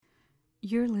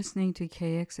You're listening to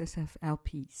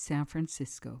KXSF-LP San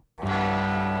Francisco.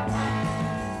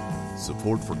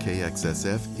 Support for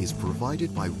KXSF is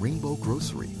provided by Rainbow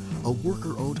Grocery, a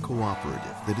worker-owned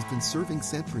cooperative that has been serving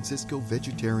San Francisco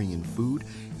vegetarian food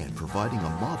and providing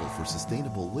a model for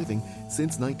sustainable living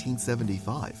since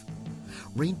 1975.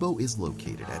 Rainbow is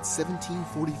located at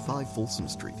 1745 Folsom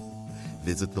Street.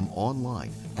 Visit them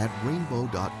online at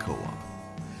rainbow.coop.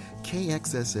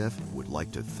 KXSF would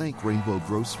like to thank Rainbow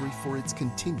Grocery for its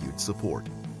continued support.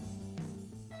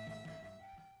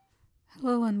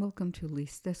 Hello and welcome to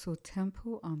L'Istesso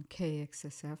Tempo on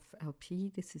KXSF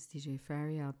LP. This is DJ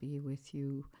Fari. I'll be with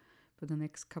you for the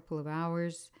next couple of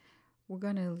hours. We're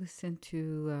going to listen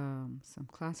to some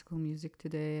classical music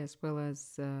today, as well as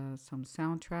some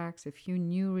soundtracks, a few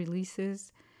new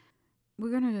releases. We're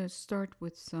going to start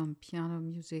with some piano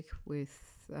music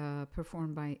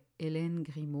performed by Hélène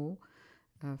Grimaud,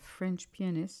 a French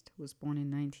pianist who was born in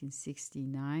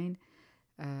 1969.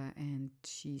 And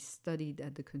she studied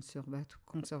at the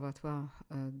Conservatoire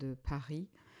de Paris.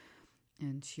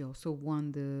 And she also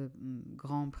won the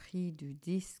Grand Prix du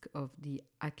Disque of the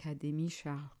Académie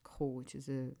Charles Cros, which is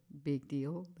a big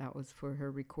deal. That was for her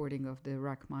recording of the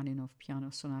Rachmaninoff Piano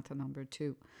Sonata No.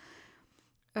 2.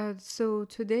 So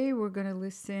today we're going to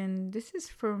listen, this is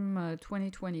from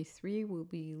 2023, we'll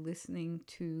be listening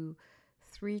to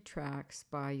 3 tracks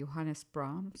by Johannes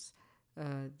Brahms.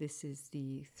 This is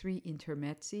the 3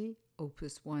 Intermezzi,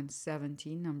 Opus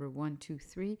 117, number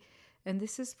 123, and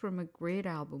this is from a great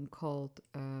album called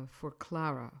For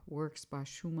Clara, works by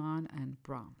Schumann and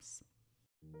Brahms.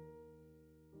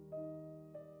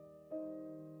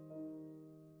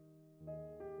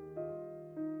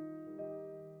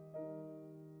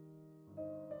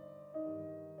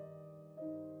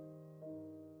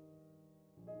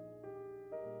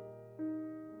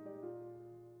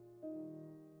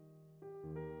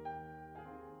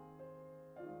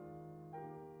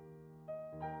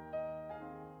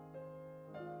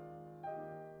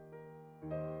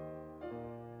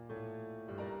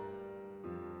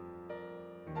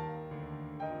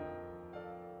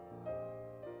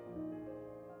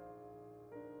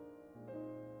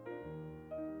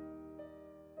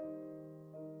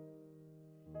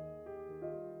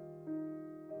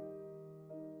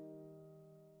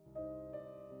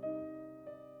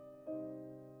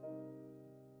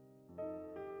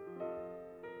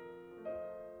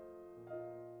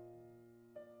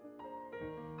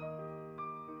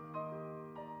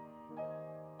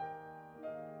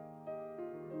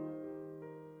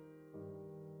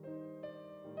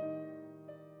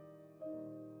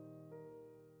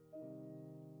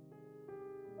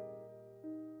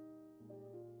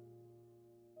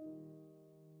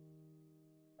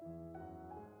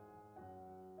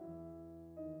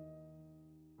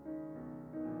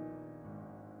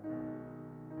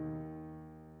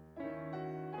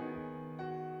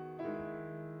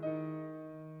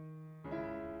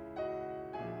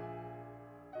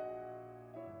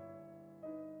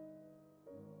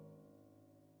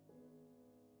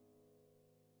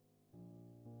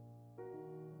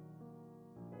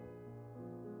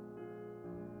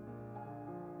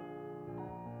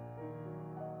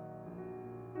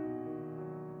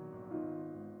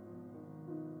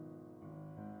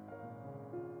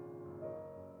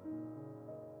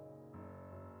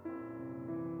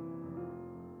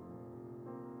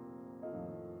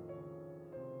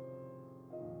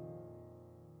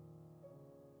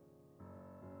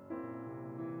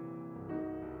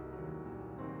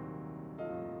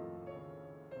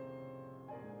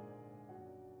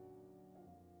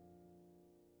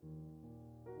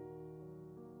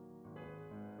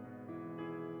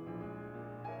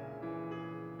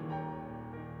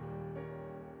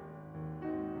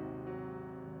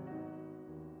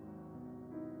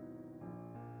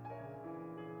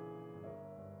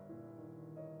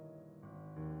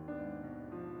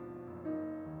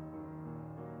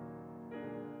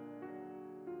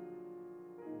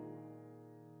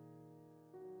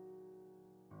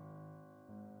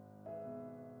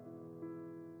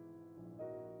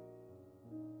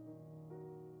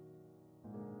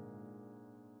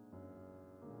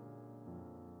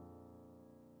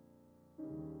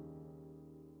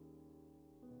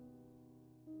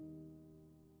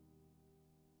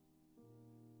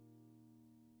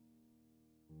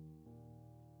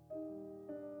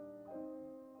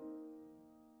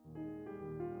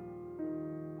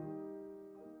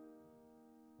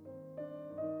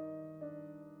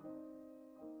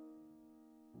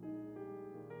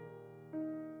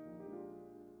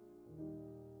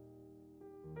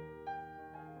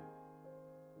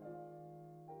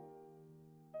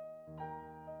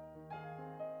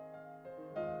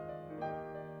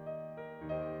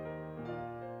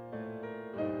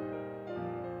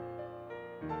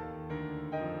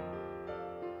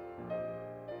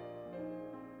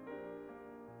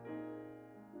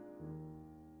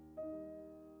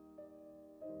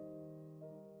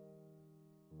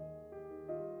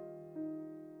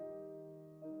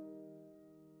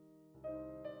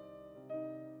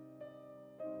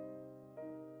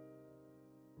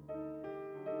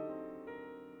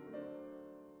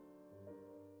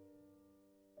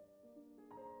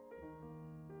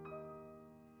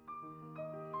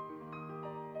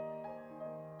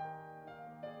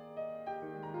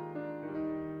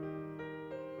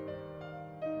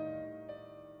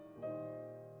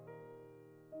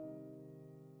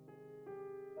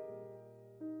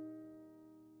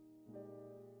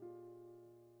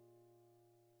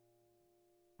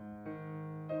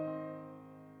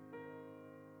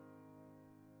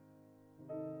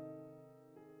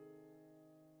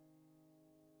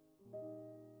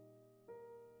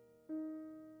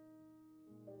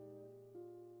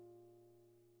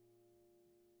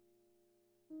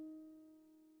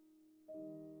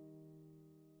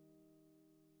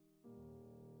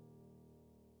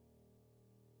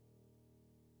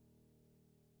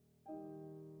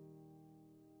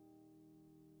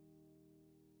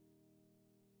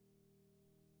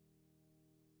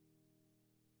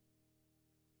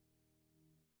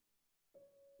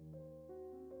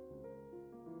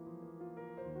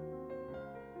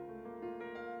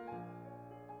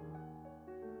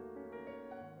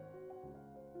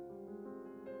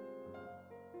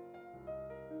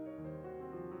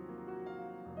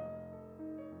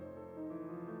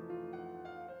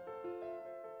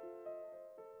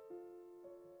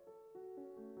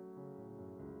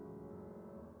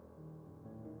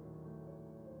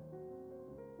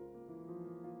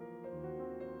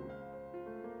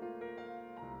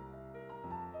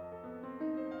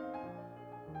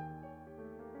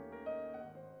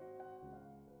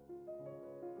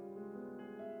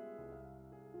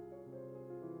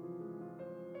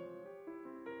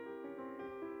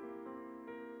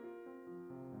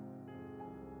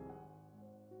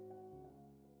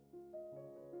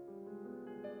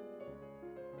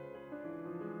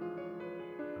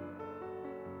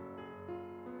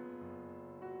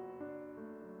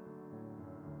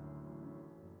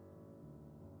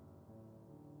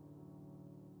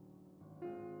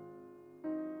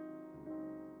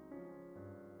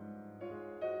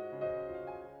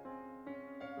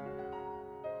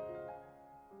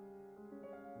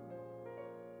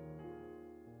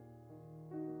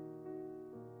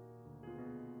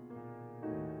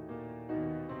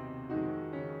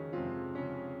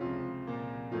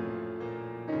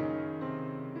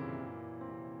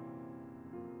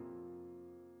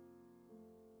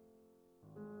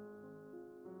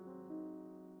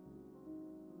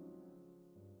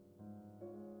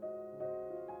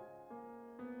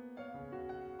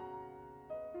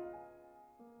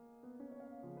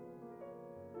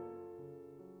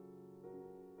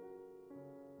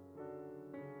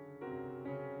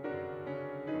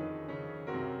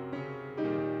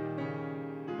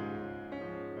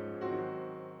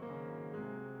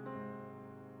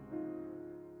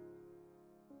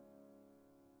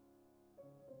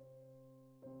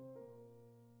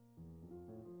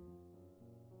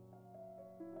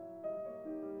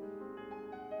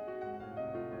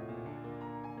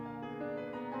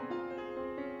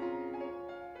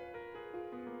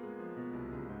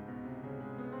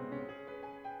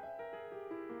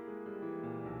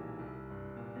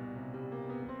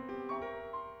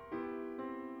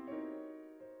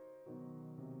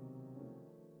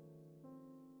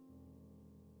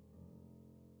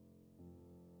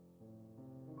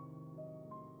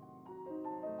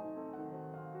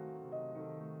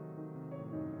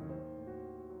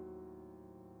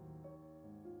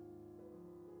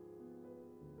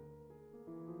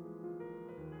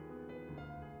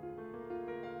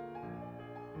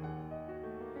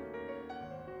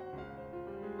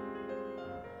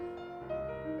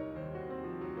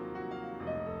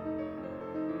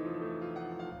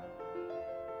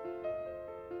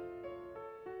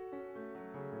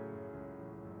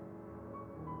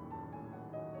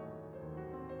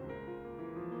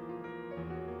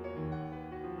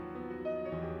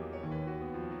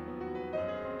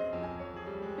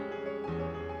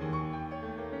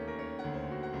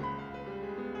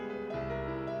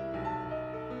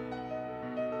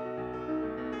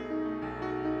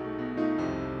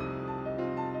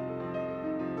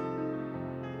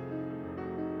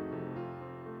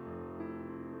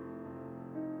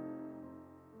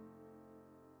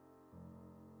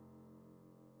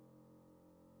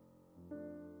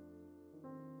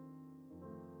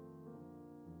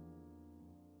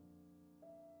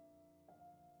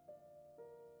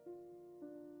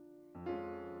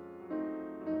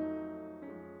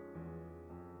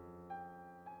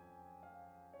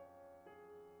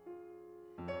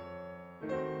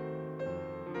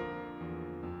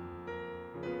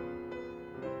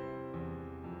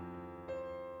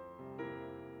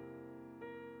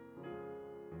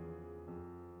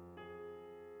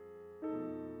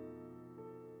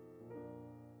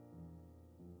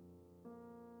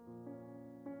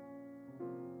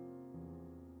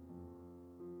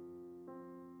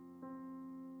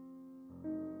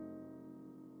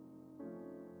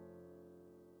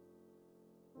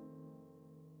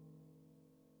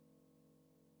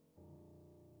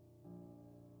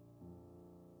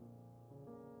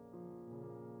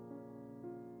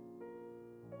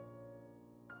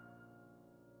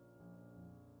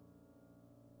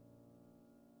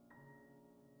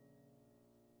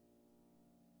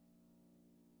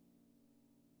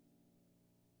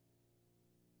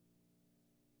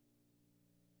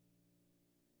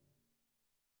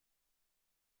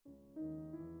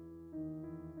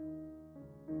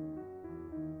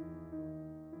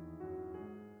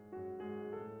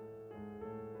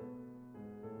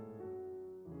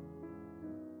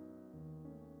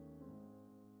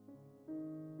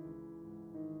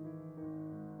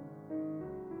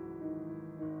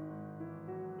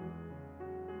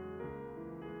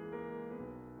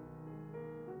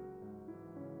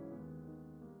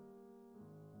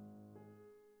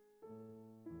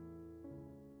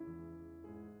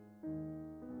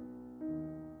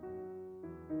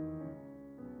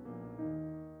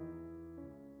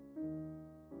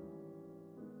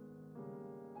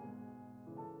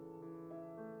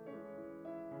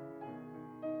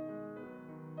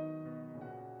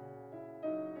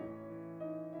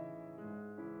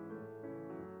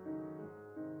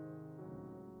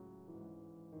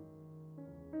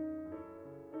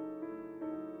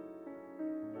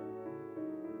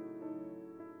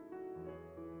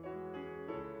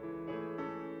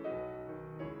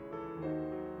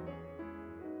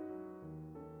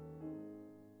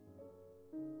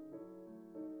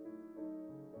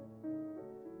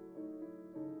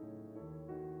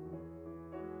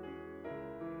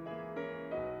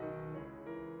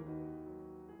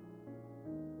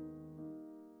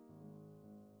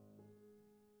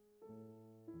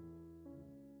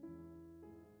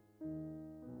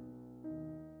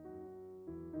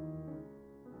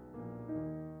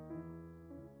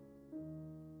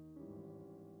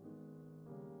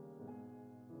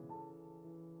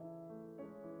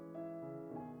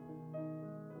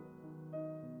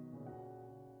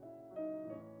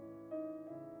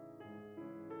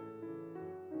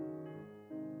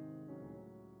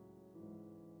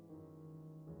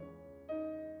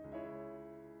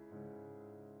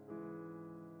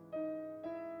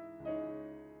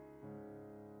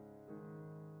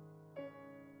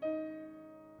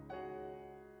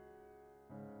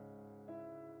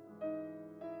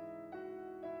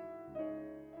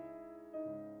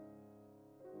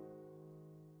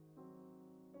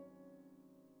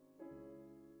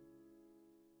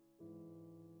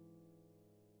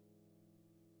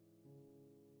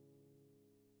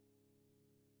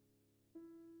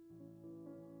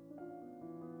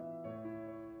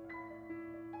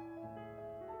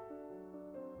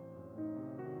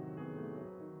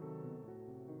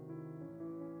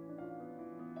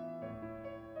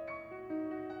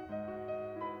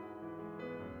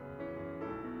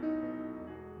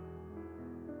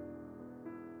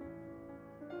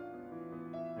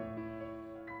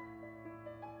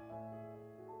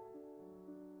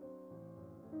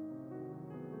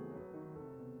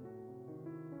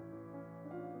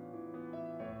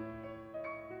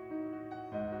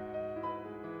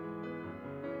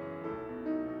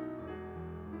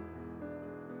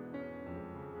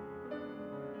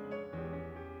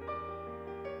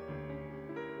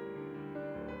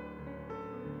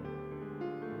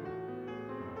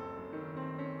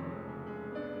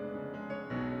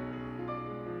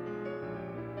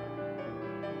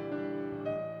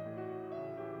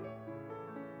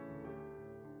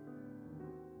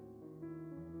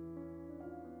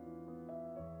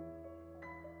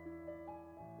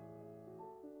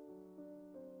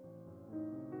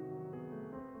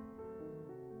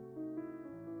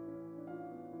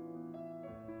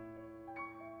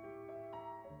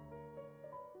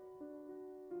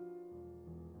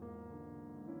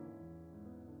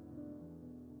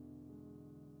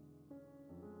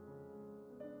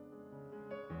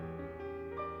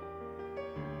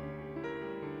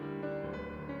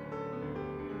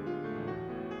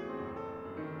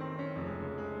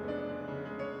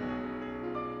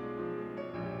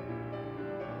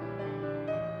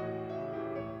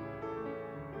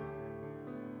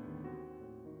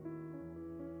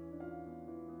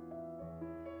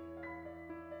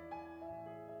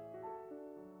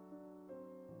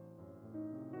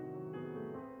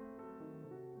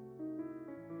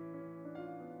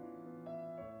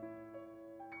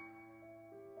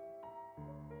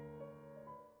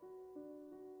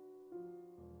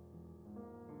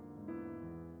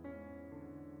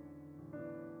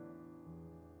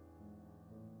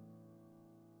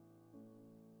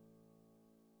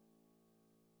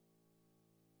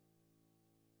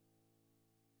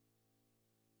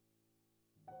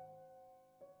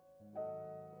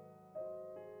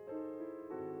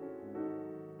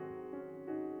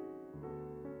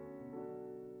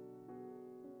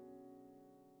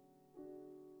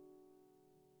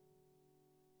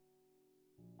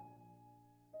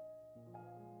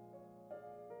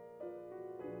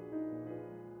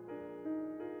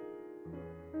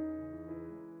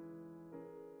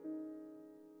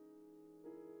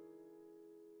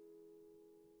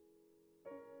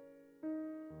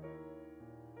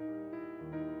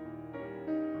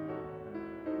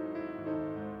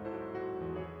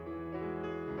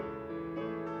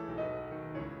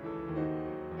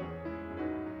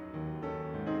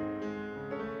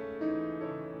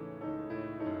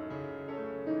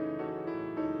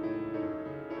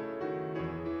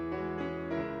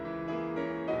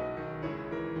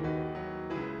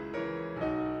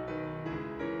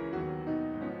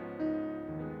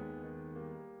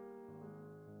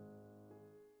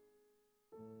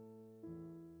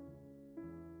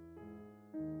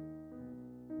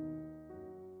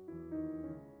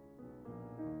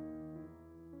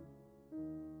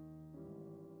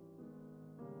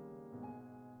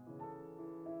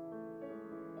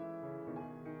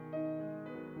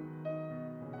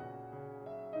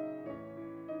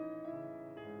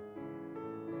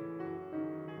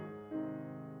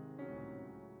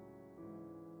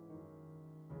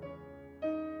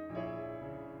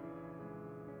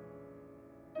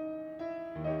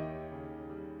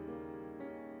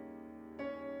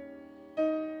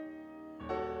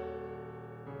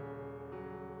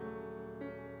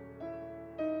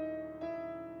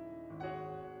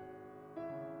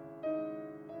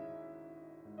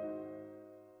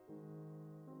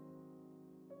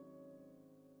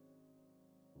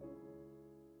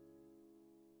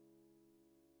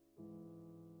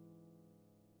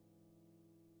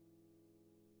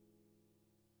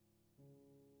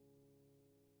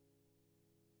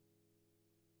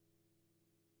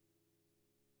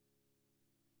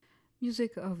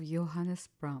 Music of Johannes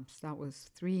Brahms. That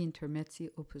was three intermezzi,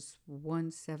 opus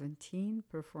 117,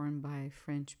 performed by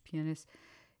French pianist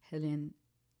Hélène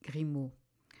Grimaud.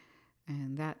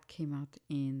 And that came out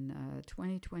in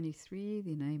 2023.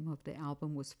 The name of the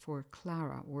album was For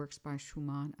Clara, works by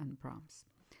Schumann and Brahms.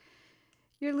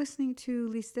 You're listening to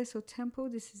Listesso Tempo.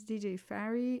 This is DJ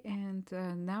Fari, and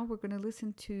now we're going to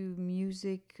listen to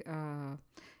music, a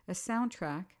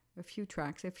soundtrack, a few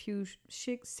tracks,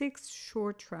 six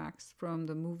short tracks from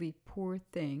the movie Poor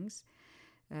Things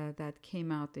that came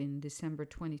out in December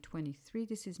 2023.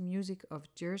 This is music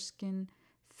of Jerskin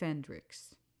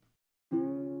Fendrix.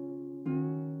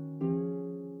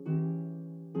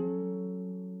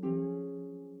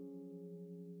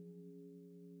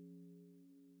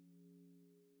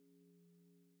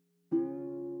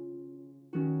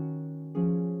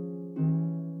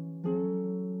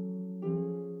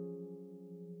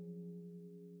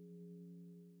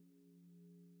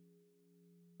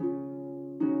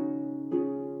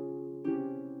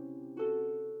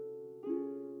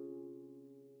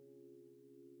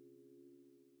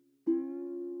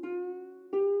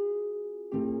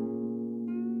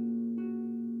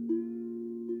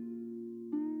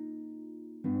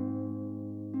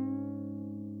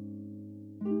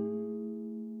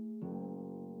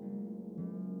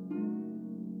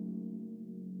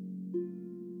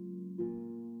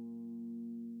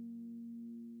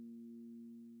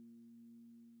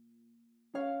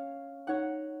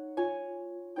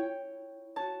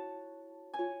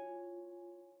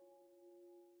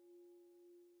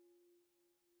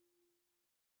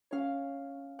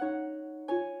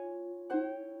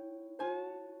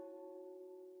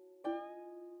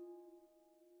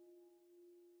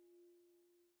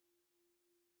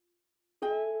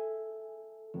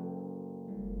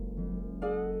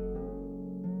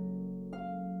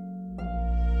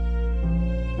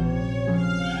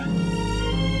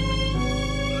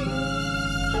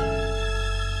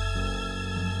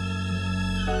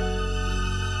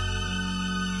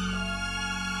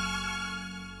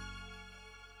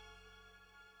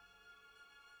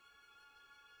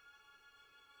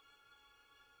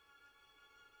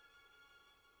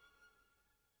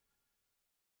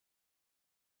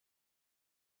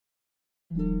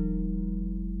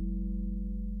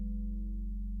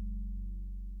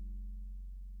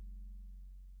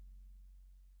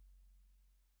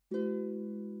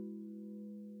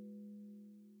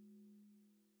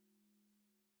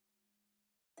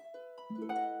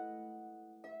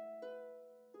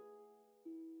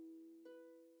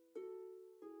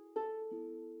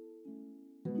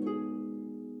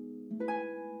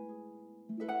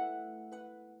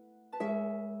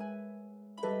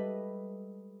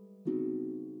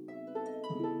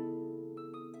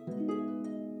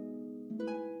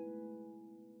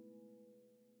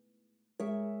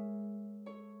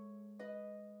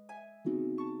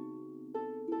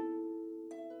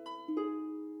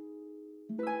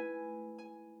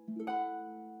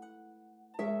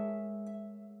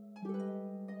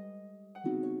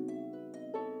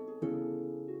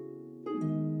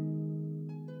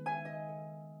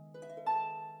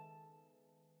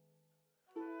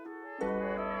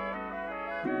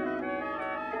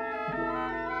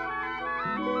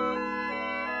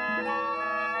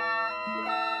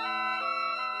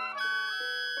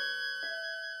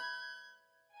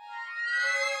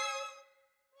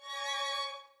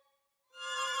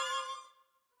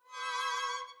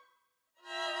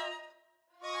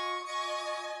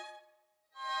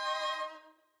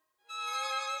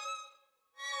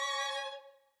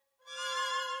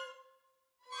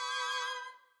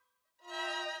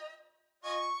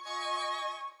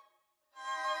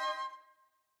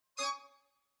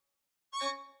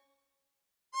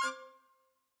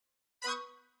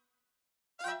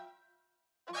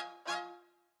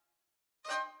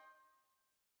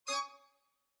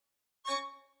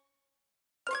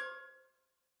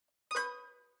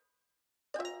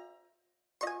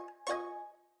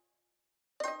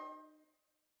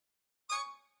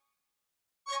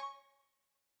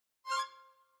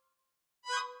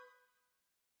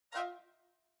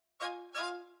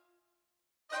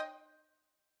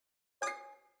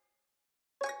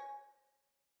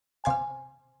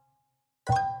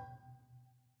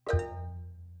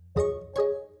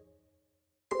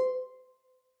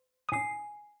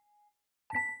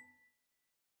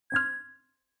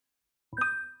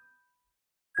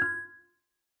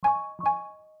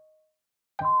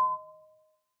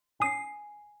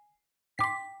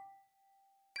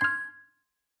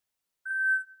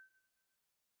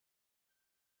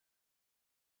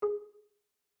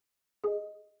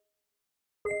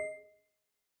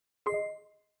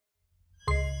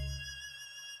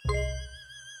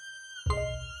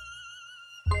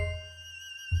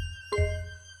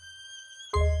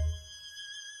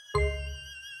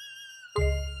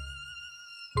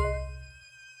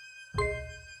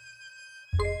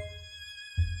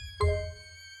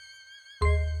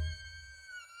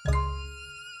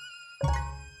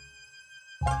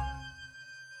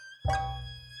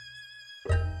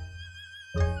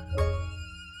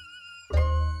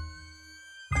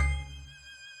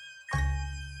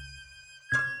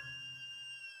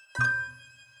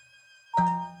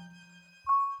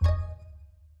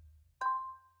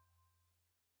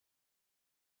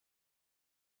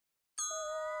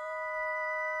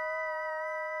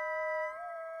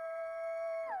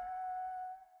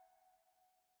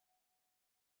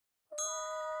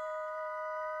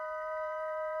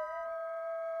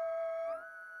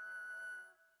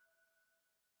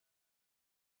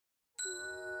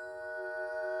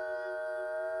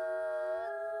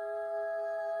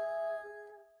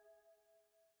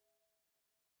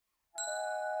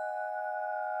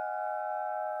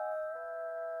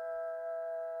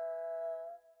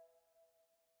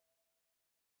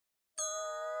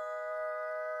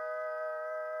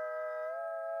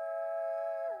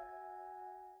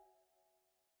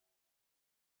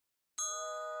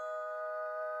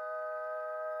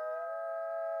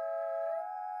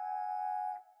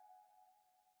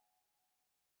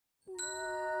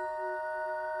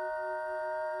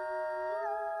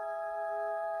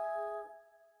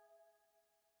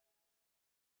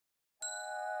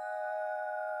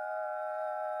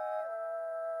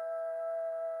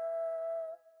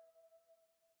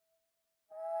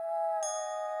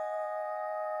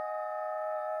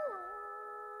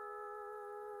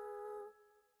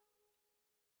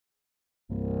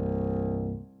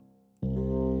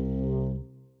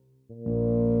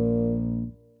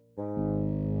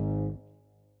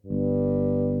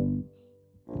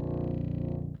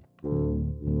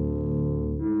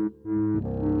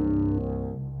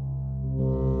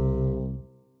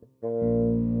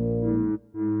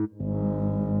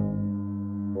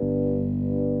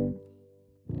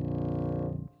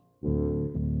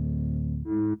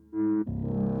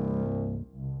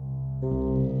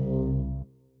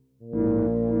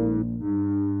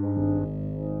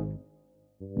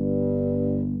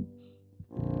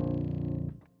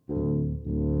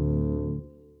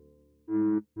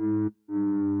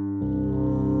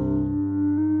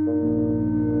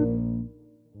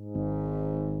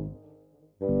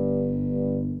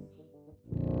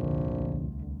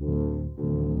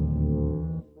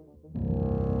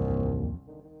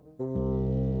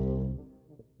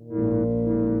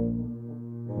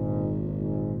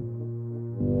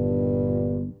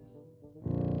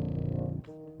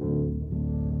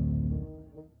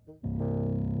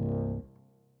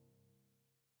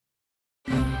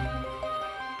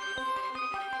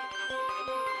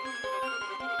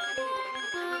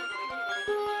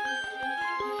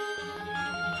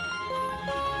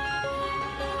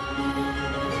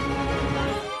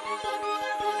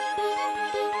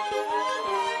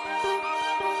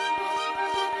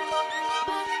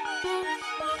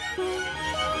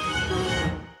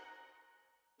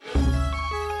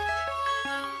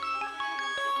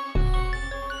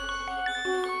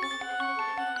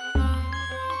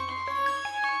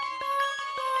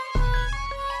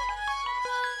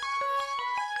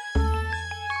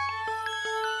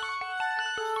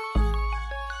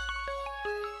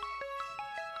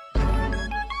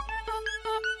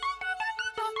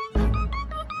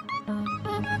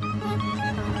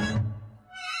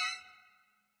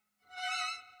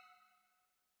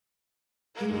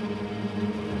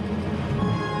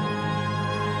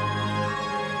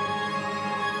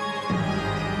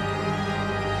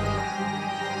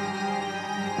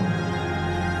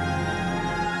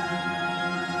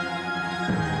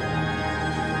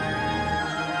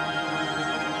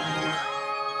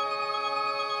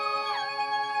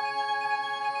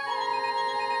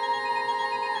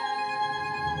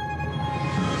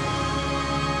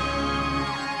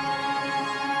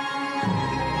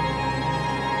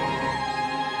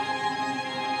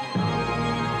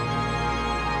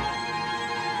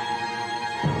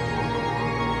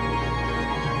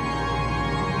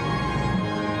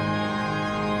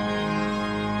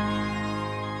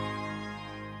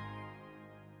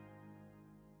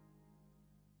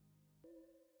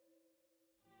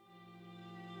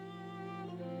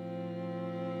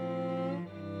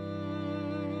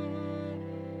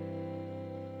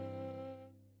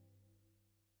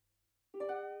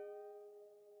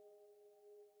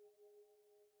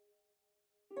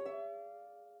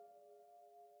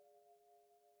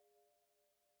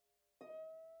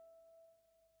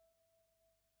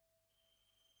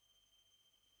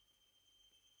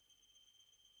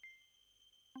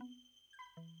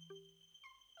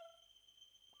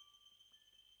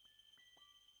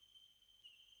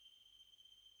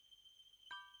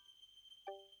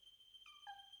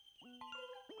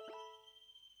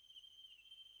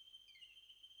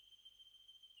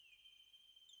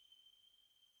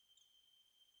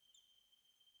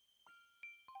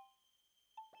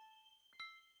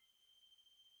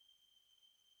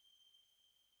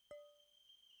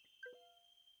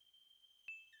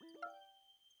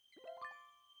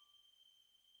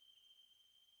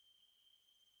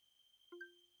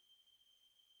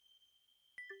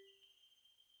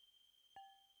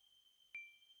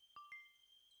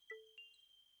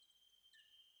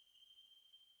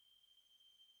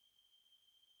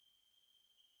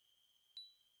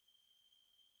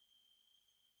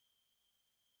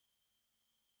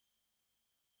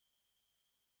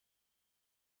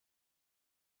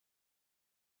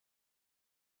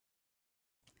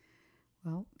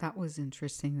 Well, that was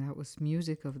interesting. That was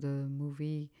music of the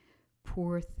movie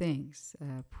Poor Things.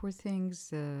 Poor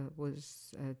Things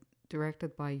was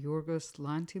directed by Yorgos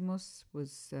Lanthimos,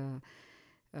 was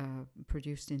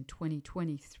produced in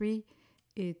 2023.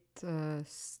 It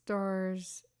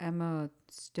stars Emma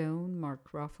Stone,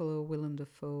 Mark Ruffalo, Willem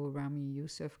Dafoe, Rami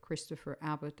Youssef, Christopher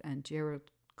Abbott, and Gerald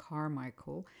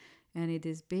Carmichael. And it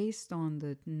is based on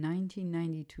the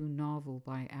 1992 novel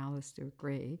by Alistair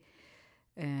Gray.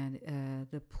 And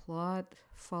the plot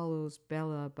follows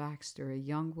Bella Baxter, a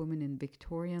young woman in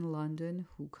Victorian London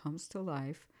who comes to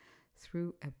life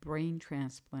through a brain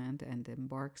transplant and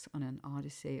embarks on an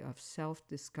odyssey of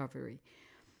self-discovery.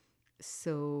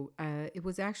 So it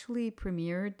was actually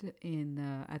premiered in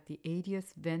at the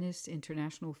 80th Venice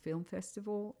International Film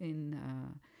Festival in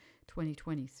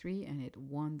 2023, and it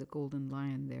won the Golden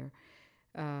Lion there,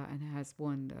 and has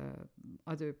won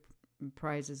other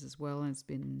prizes as well, and it's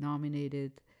been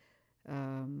nominated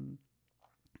um,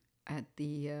 at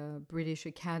the British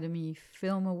Academy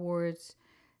Film Awards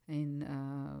in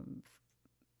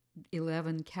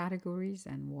 11 categories,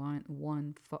 and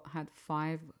had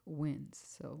 5 wins.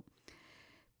 So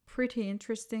pretty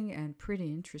interesting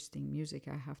music,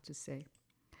 I have to say.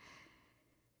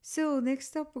 So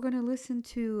next up, we're going to listen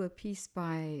to a piece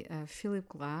by Philip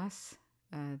Glass.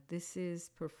 This is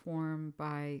performed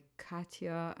by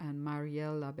Katia and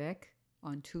Marielle Labec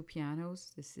on 2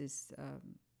 pianos. This is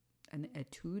an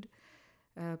etude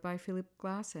by Philip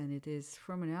Glass, and it is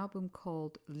from an album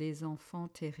called Les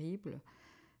Enfants Terribles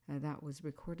that was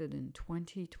recorded in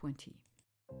 2020.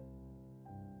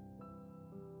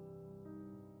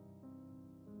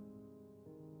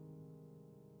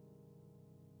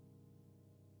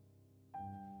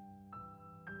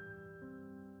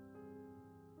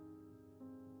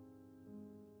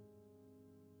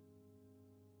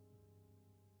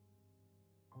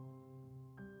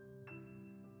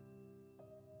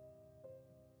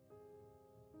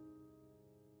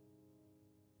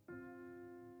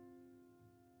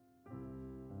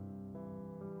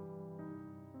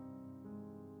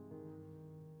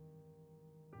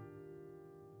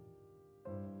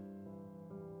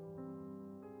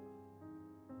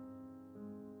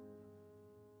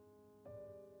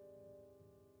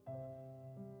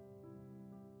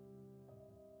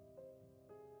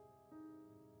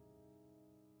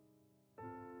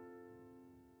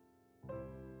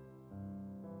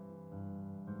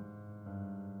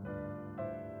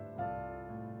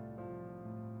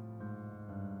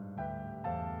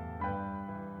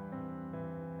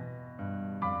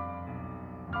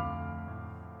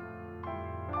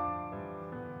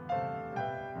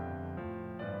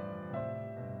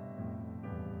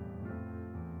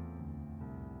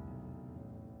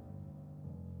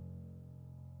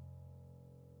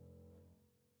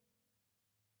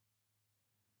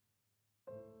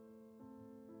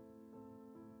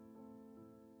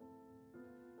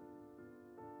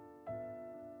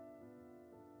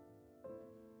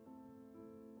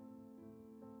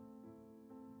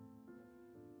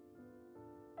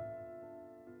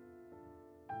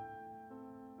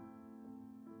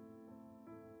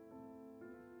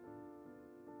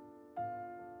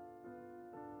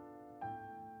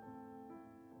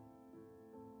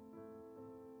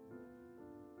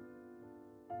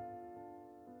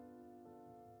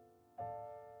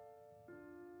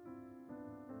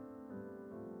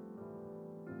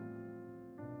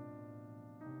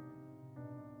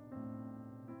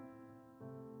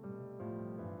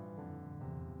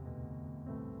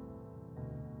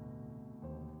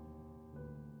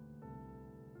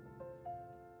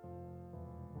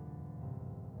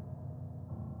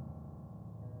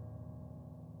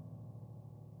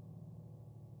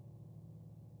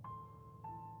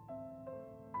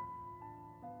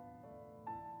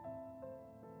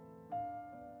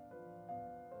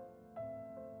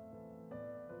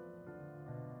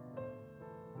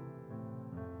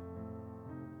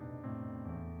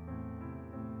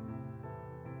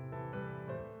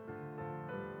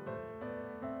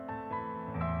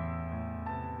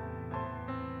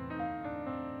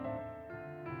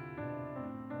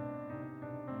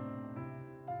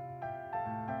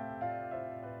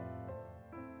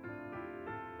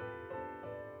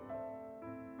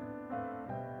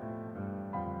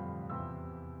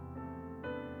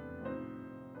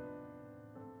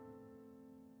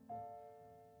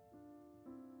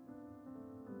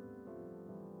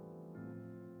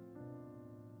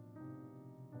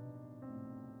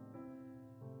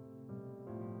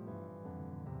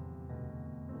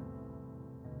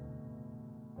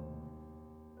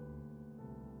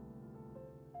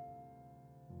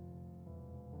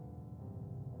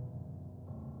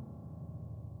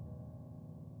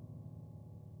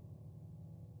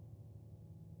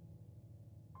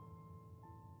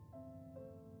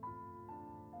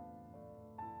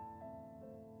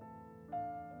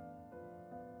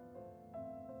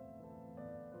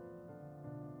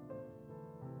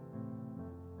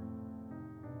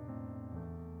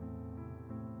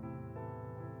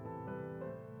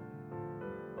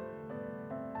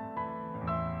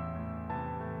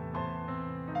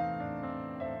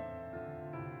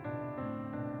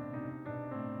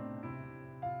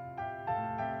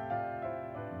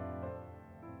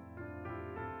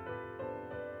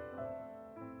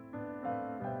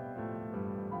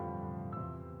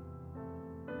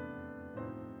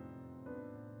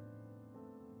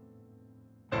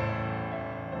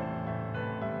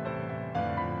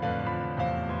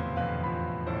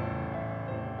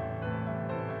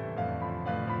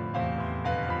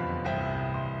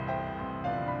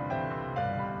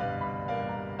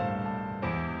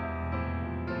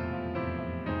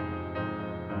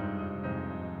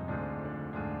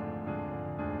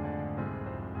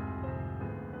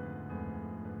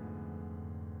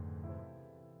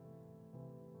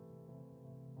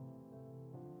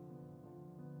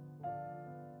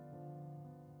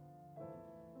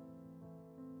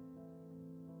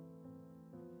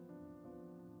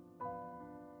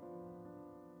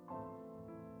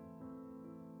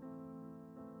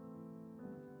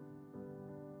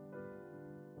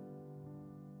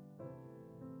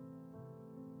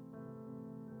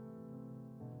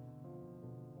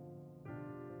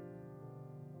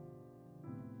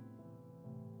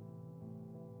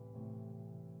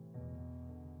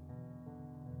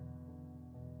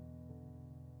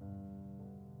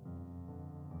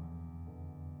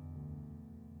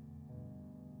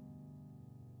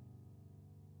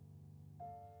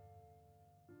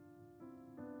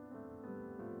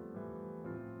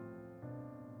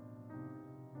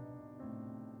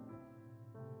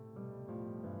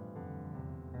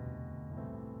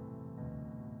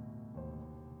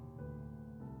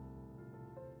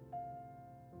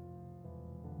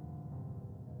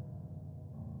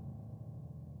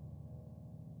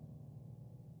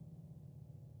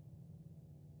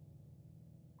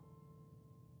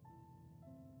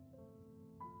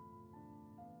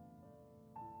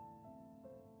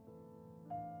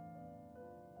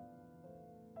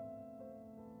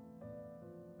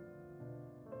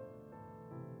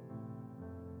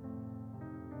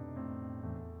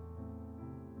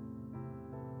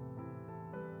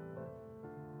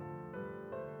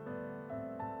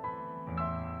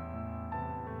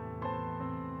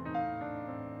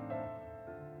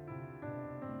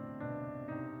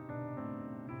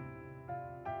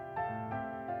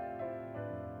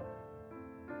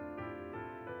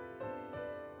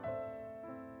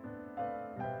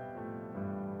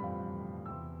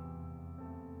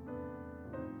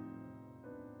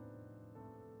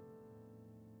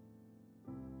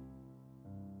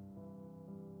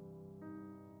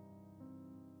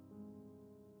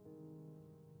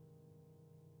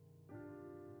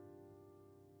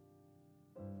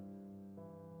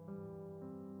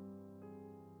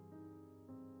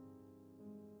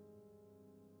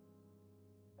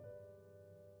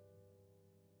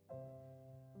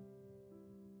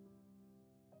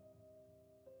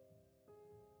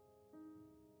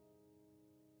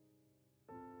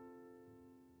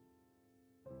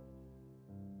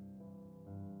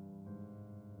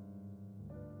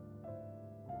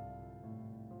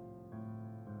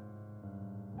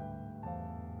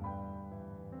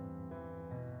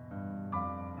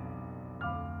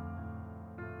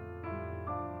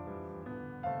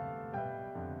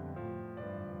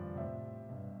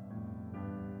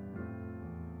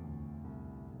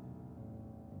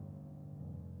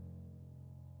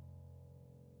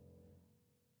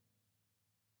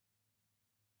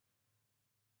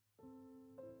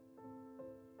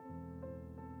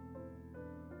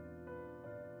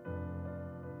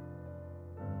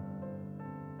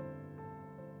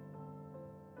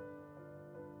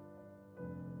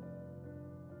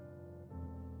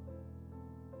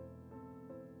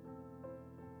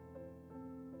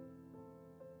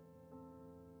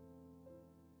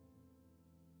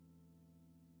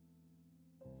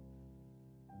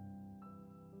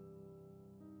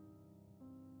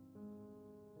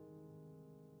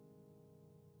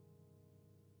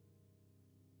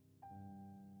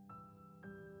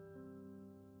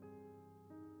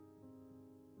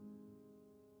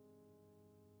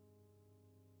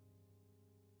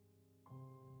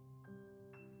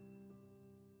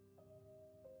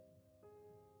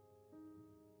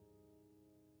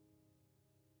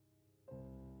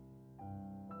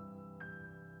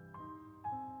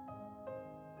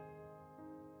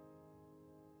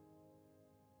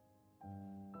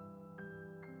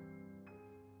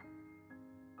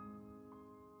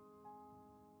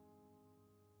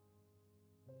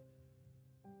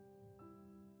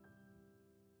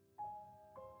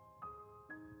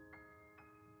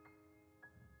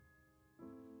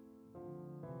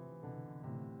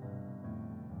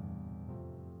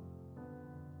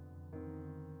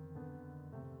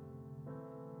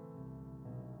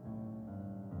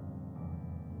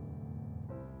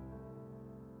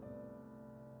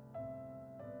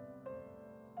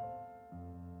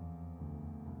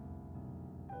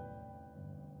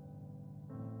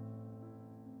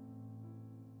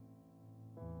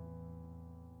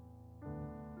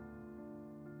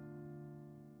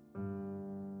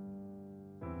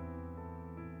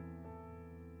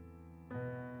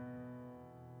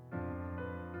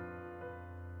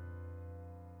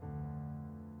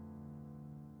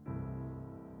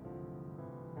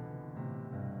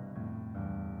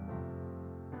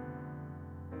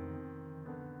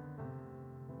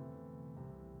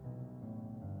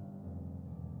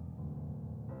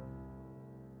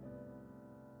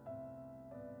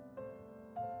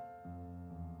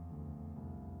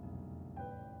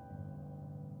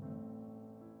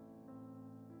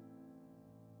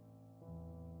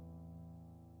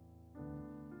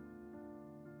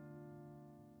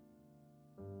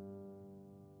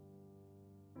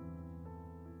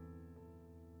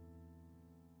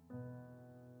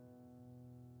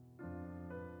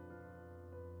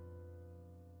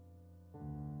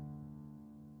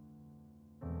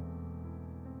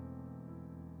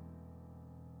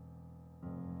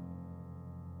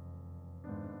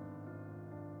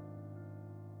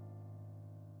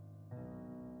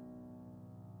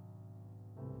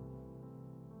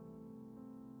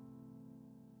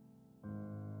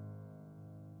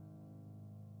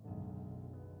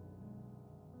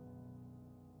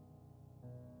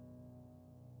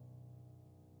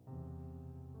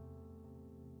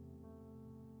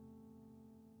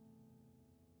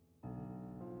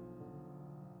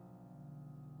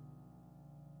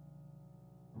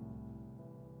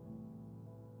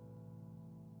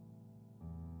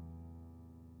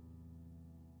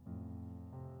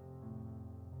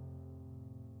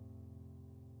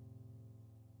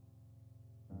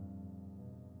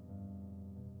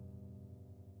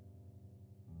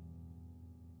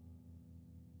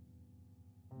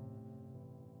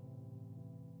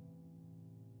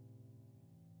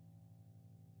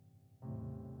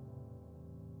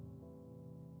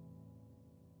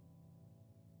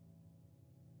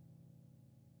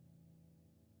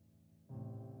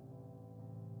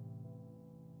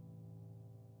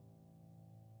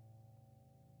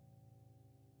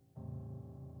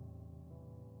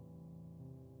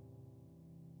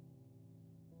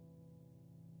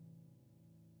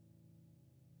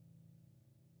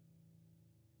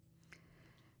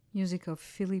 Music of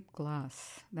Philippe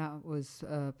Glass. That was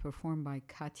performed by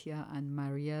Katia and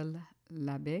Marielle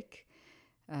Labec.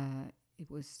 It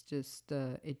was just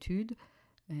Etude,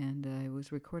 and it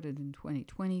was recorded in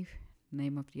 2020. The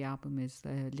name of the album is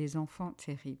Les Enfants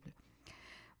Terribles.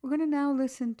 We're going to now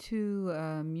listen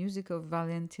to music of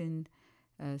Valentin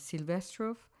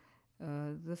Silvestrov.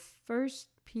 The first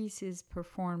piece is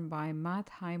performed by Matt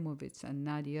Heimovitz and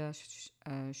Nadia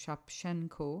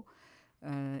Shapchenko.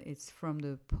 It's from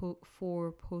the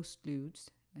Four Postludes.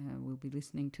 We'll be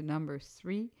listening to number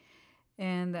 3.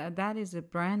 And that is a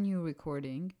brand new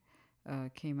recording.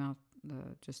 Came out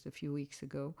just a few weeks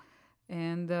ago.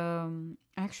 And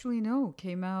actually, no,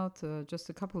 came out just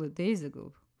a couple of days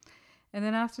ago. And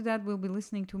then after that, we'll be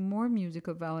listening to more music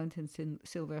of Valentin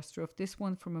Silvestrov. This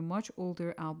one from a much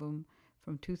older album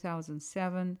from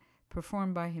 2007,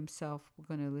 performed by himself.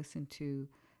 We're going to listen to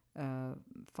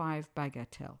 5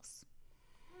 Bagatelles.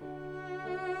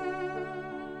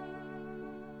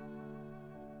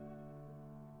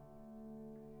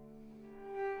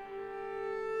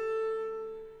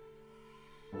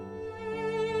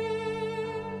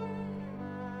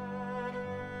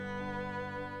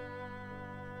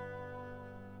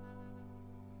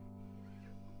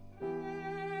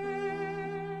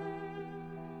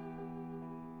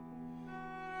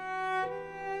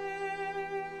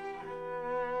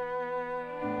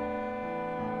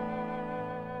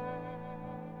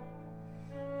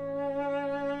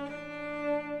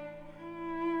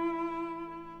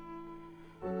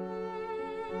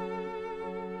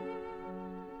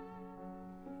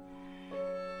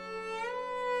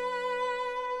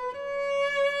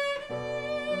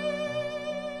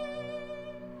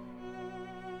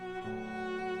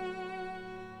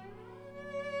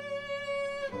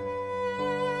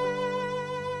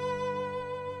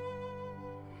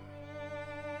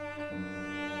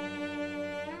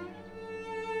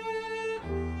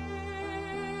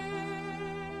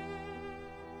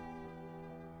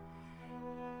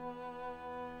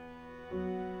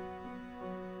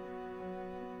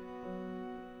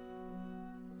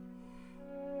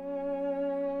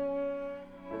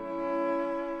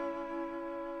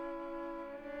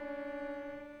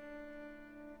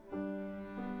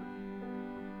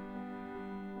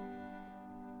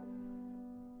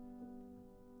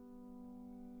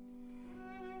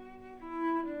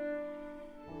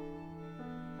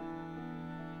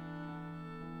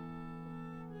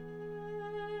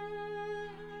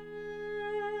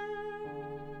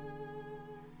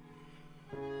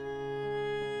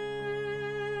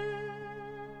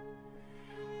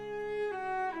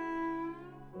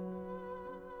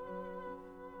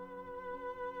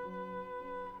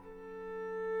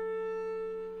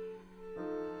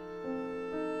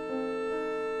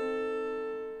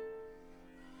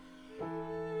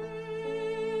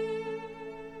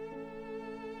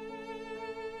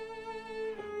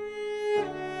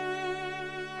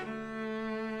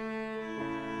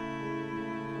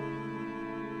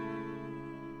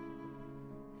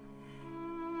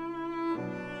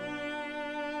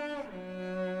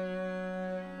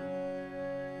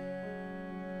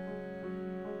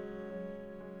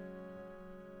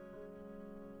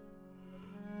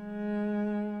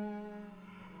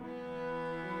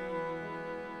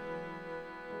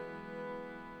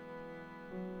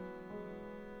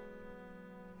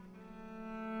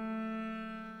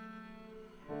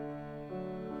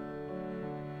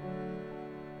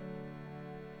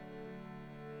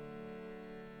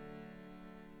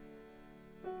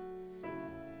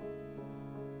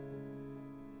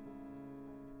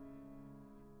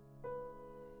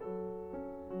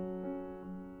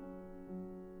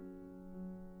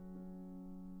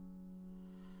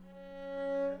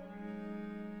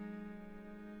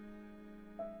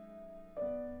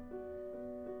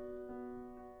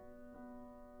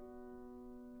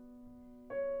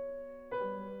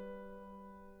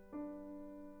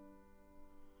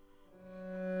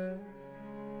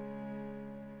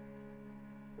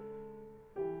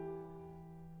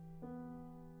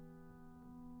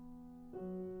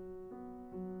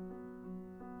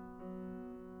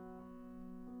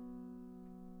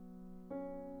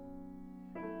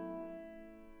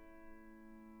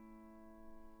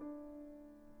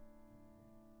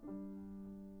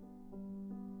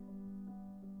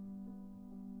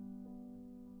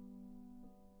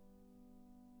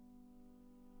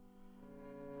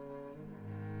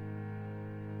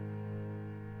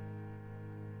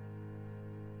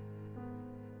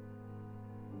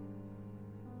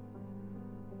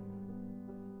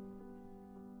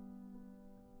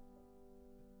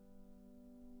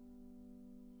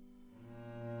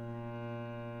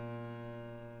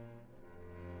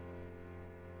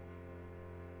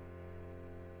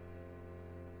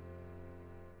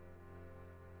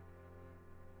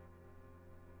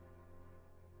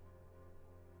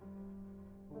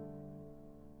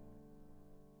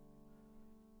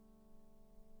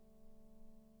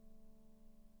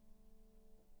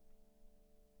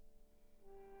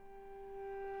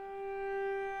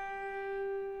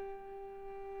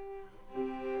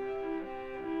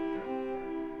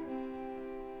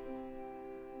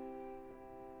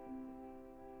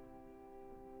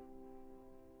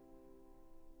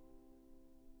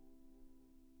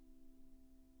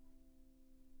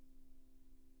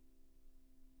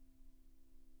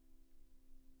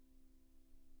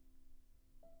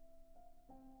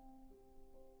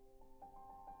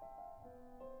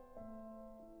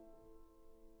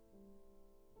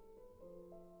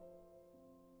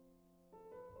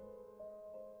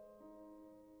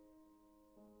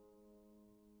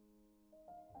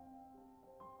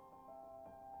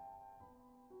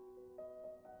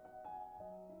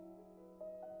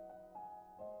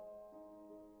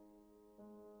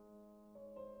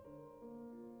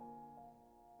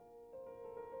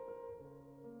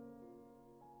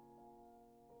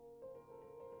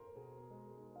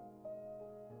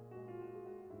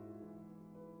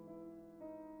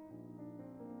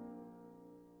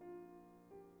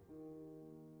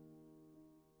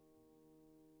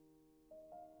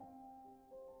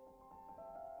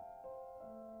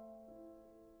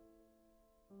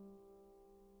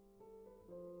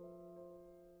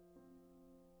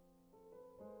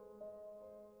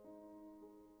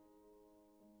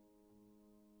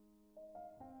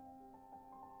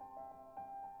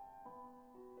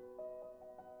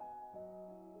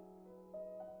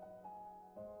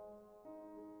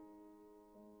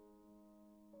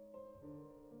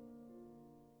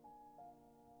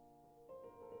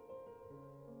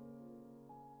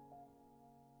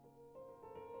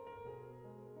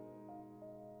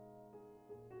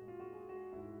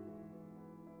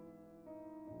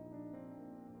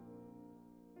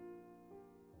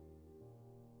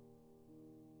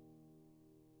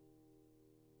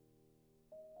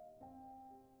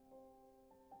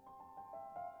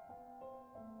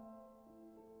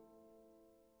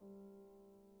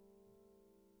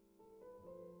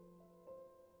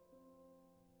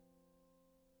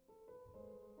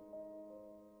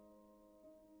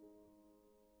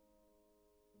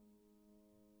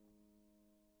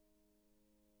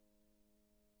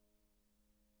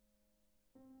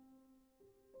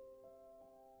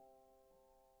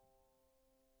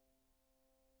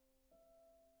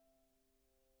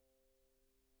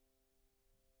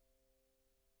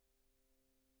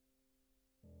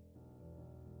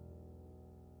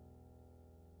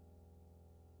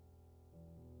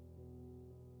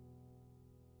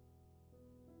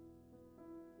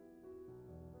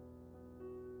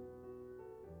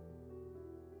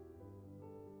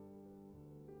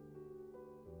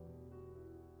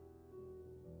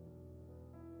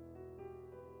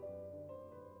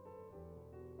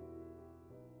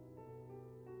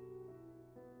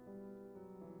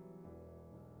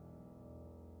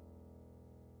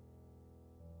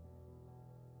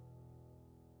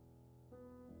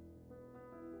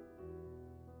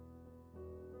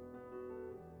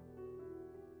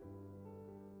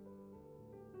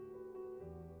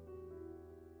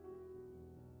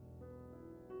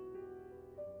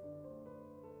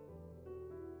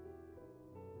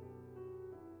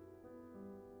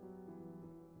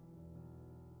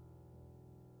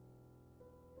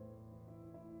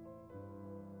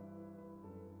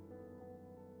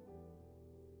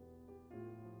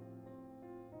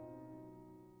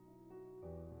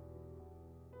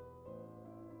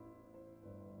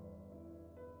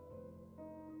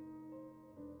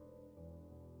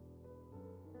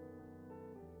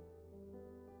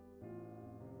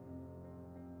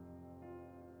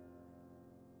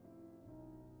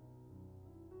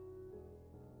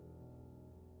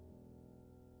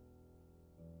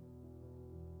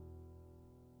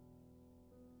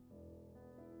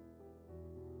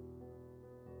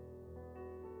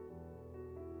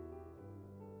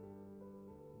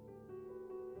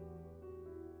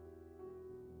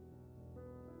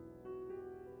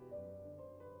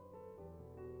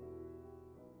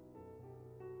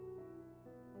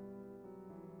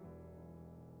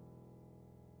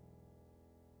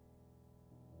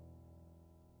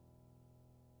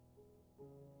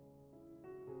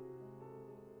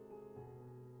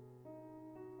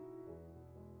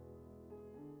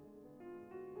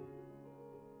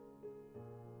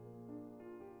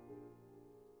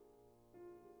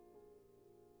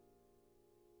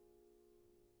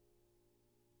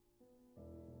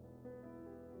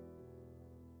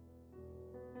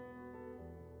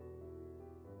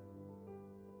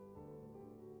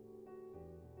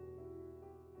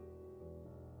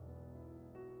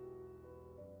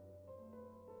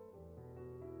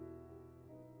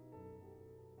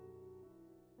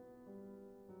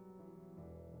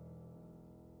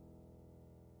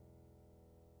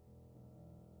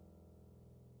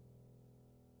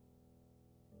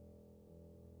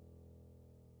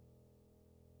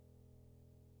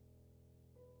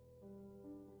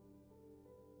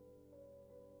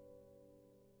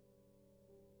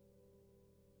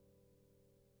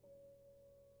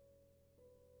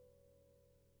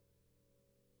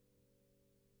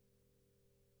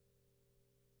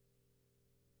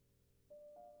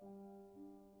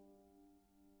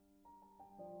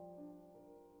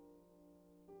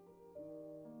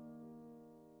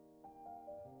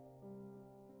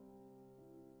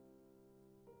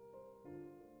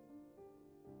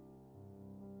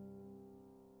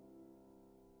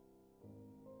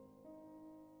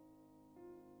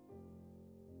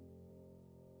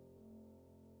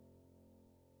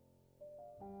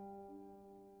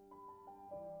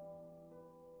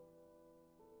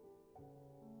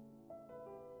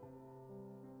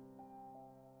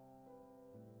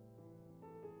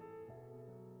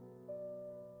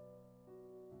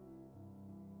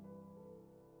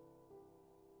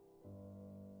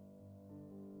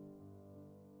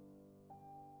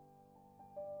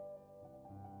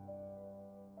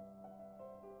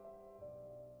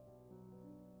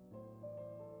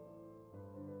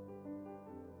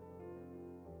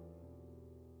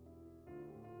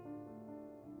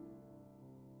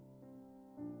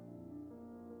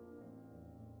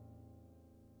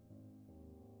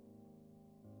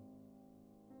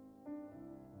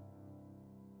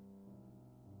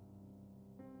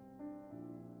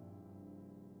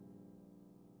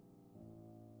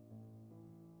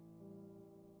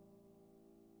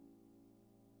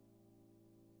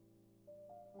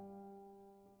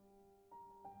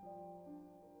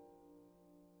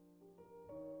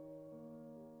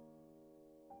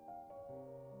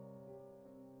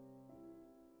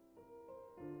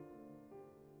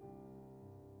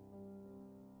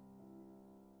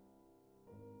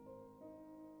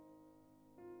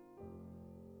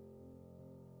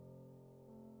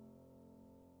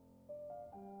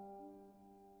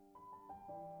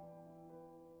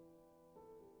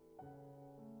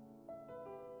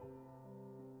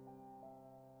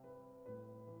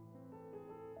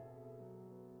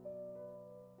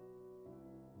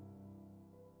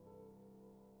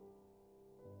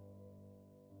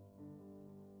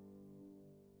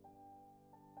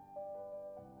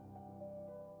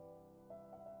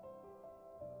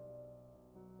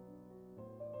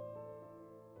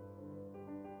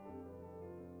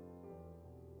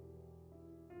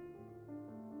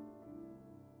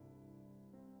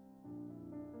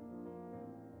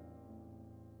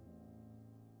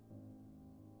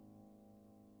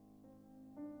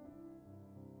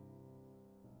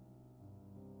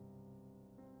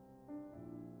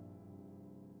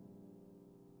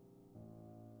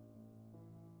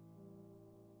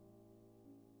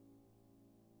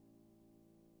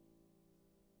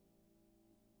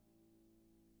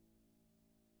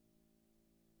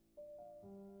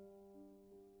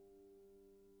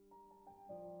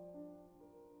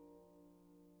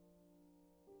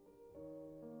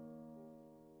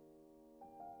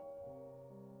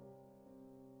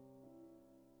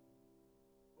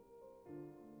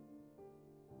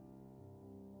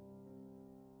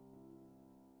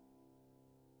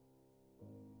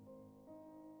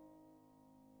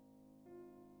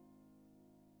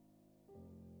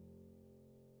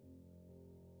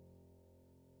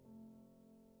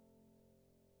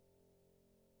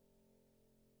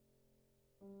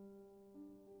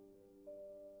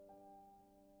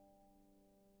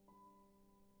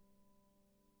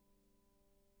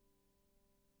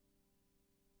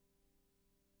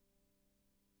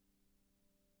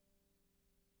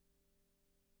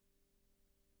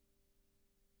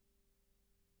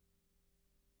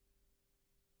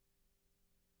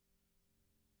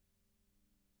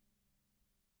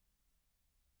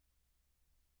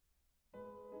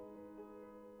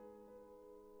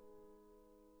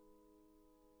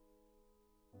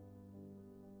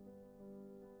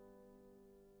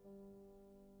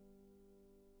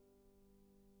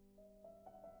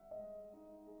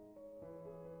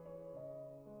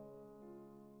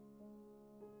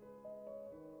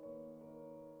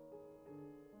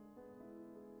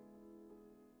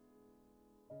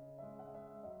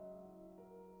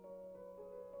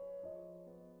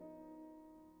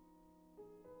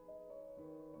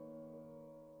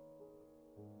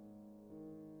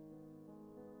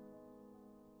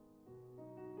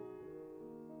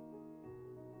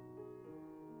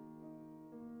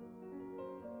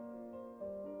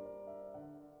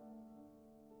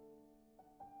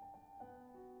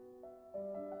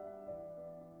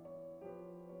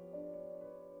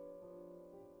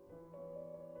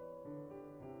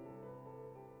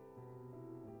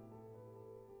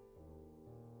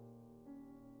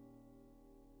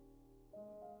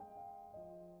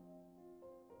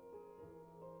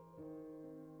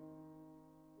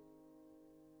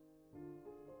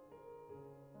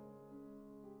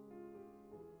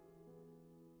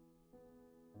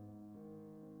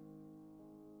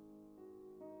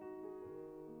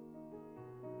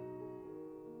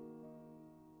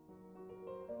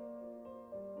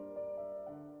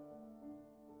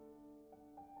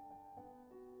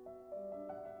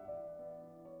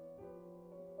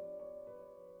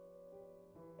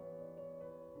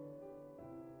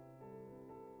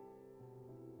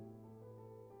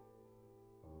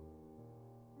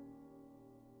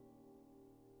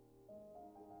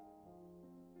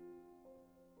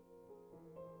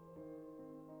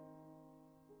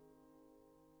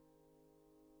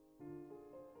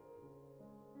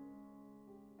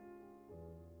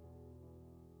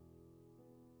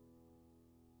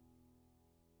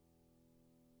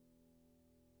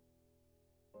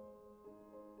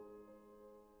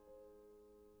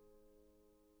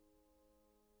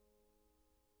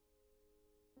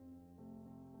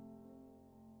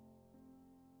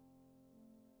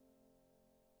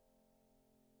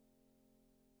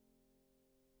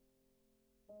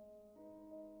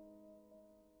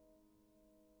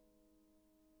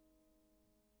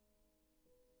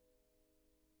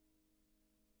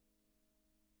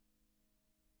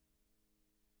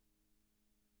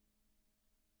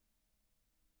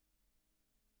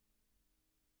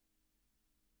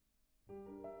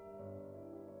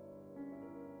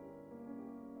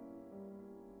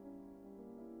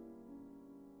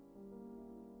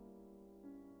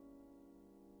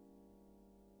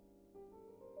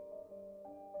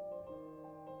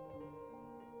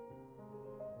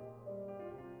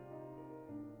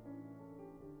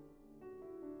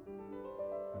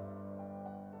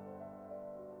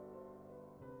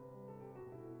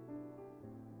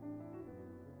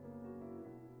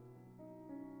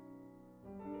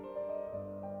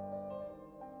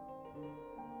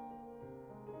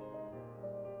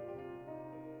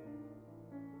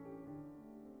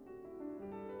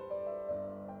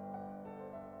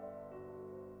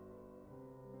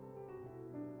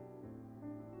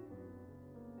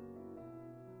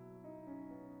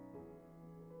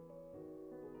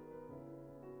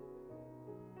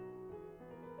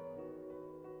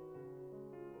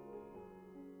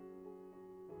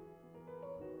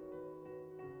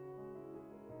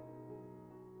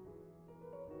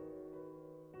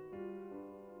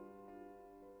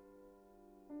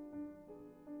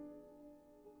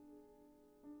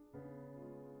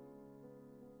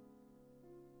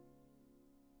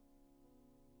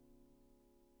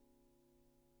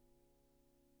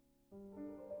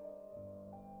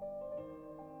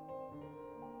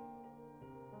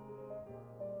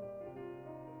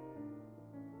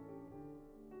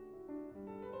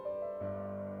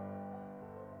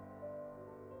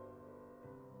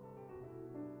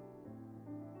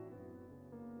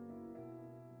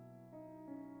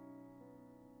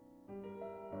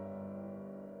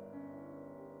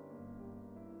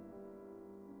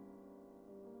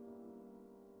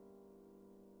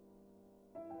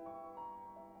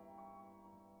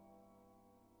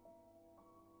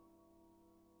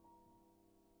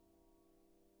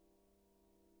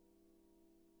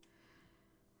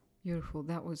 Beautiful.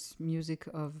 That was music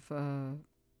of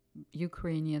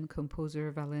Ukrainian composer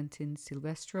Valentin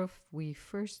Silvestrov. We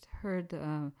first heard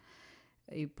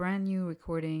a brand new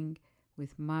recording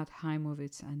with Matt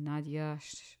Heimovitz and Nadia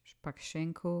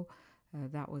Shpakshenko.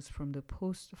 That was from the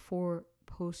Post-4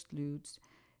 Postludes.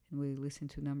 And we listened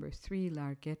to number 3,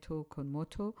 Larghetto con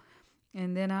moto.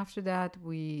 And then after that,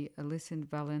 we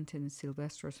listened Valentin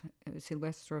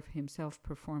Silvestrov himself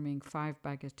performing 5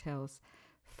 bagatelles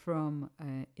from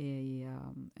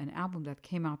an album that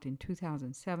came out in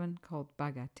 2007 called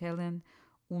Bagatellen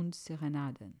und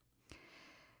Serenaden.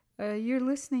 You're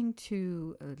listening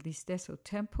to Listesso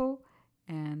Tempo,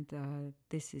 and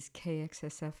this is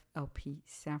KXSF LP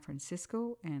San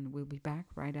Francisco, and we'll be back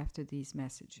right after these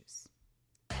messages.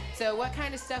 So what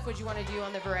kind of stuff would you want to do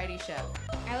on the variety show?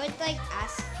 I would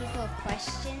ask people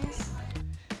questions.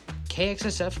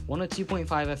 KXSF 102.5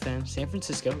 FM San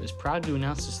Francisco is proud to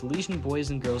announce the Salesian Boys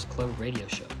and Girls Club radio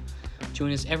show.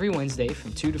 Join us every Wednesday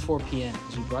from 2 to 4 p.m.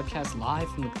 as we broadcast live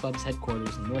from the club's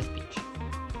headquarters in North Beach.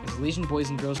 The Salesian Boys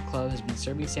and Girls Club has been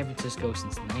serving San Francisco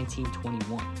since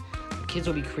 1921. The kids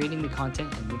will be creating the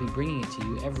content and we'll be bringing it to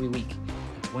you every week.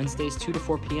 It's Wednesdays 2 to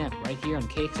 4 p.m. right here on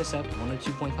KXSF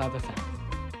 102.5 FM.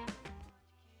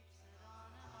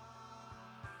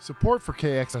 Support for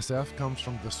KXSF comes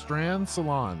from The Strand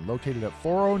Salon, located at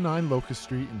 409 Locust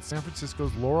Street in San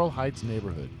Francisco's Laurel Heights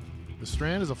neighborhood. The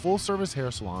Strand is a full-service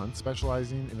hair salon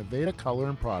specializing in Aveda color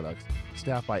and products,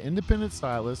 staffed by independent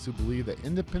stylists who believe that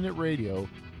independent radio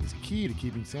is key to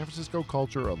keeping San Francisco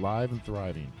culture alive and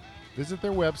thriving. Visit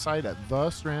their website at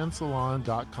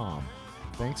thestrandsalon.com.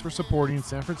 Thanks for supporting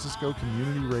San Francisco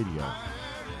Community Radio.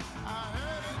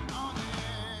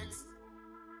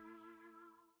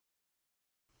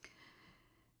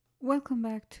 Welcome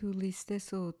back to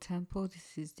Listesso Tempo.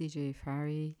 This is DJ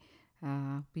Fari.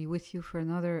 I'll be with you for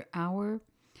another hour.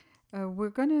 We're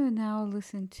going to now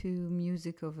listen to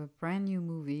music of a brand new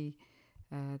movie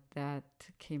that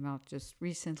came out just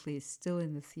recently. It's still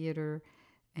in the theater,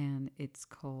 and it's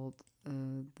called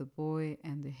The Boy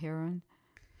and the Heron.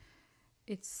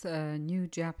 It's a new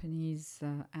Japanese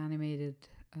animated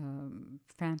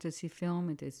fantasy film.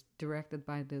 It is directed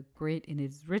by the great, and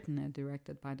it's written and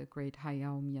directed by the great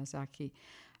Hayao Miyazaki.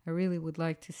 I really would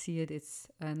like to see it. It's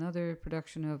another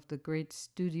production of the great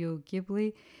Studio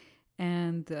Ghibli,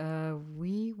 and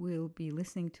we will be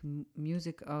listening to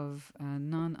music of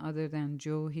none other than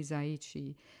Joe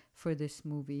Hisaichi for this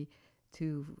movie,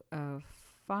 to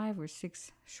 5 or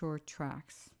 6 short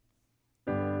tracks.